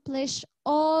accomplished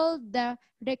all the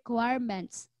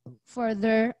requirements for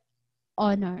their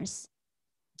honors.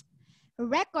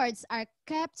 Records are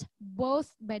kept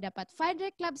both by the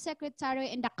Pathfinder Club Secretary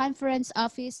and the Conference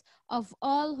Office of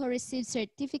all who receive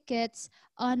certificates,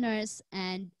 honors,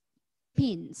 and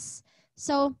pins.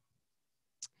 So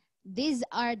these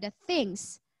are the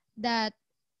things that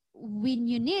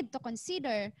you need to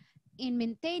consider in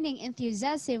maintaining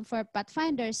enthusiasm for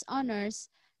Pathfinder honors,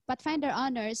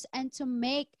 and to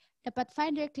make the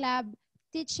Pathfinder Club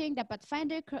teaching the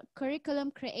Pathfinder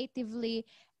curriculum creatively,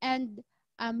 and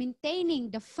maintaining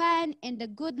the fun and the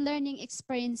good learning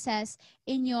experiences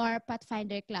in your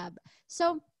Pathfinder Club.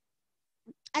 So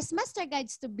as master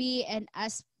guides to be and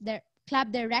as the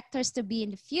club directors to be in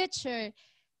the future,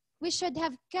 we should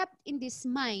have kept in this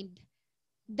mind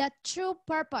the true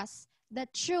purpose, the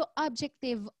true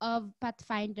objective of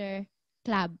Pathfinder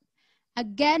Club.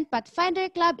 Again, Pathfinder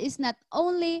Club is not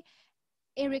only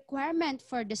a requirement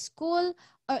for the school,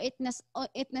 or it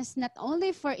is not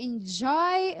only for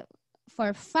enjoy,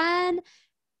 for fun,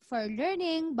 for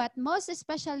learning, but most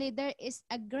especially there is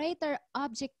a greater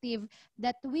objective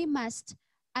that we must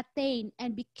attain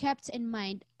and be kept in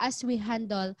mind as we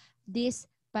handle these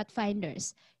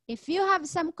Pathfinders. If you have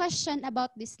some question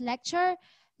about this lecture,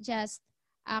 just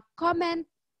comment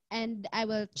and I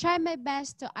will try my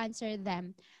best to answer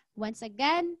them. Once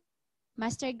again,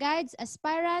 Master Guides,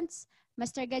 aspirants,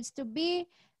 Master Guides to be,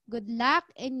 good luck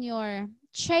in your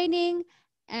training,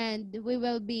 and we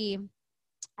will be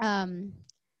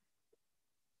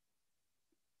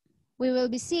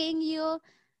seeing you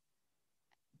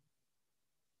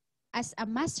as a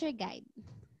Master Guide,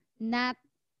 not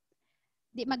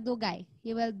di magdugay.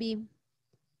 You will be,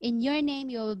 in your name,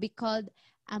 you will be called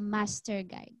a Master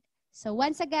Guide. So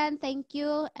once again, thank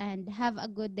you and have a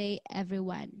good day,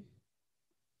 everyone.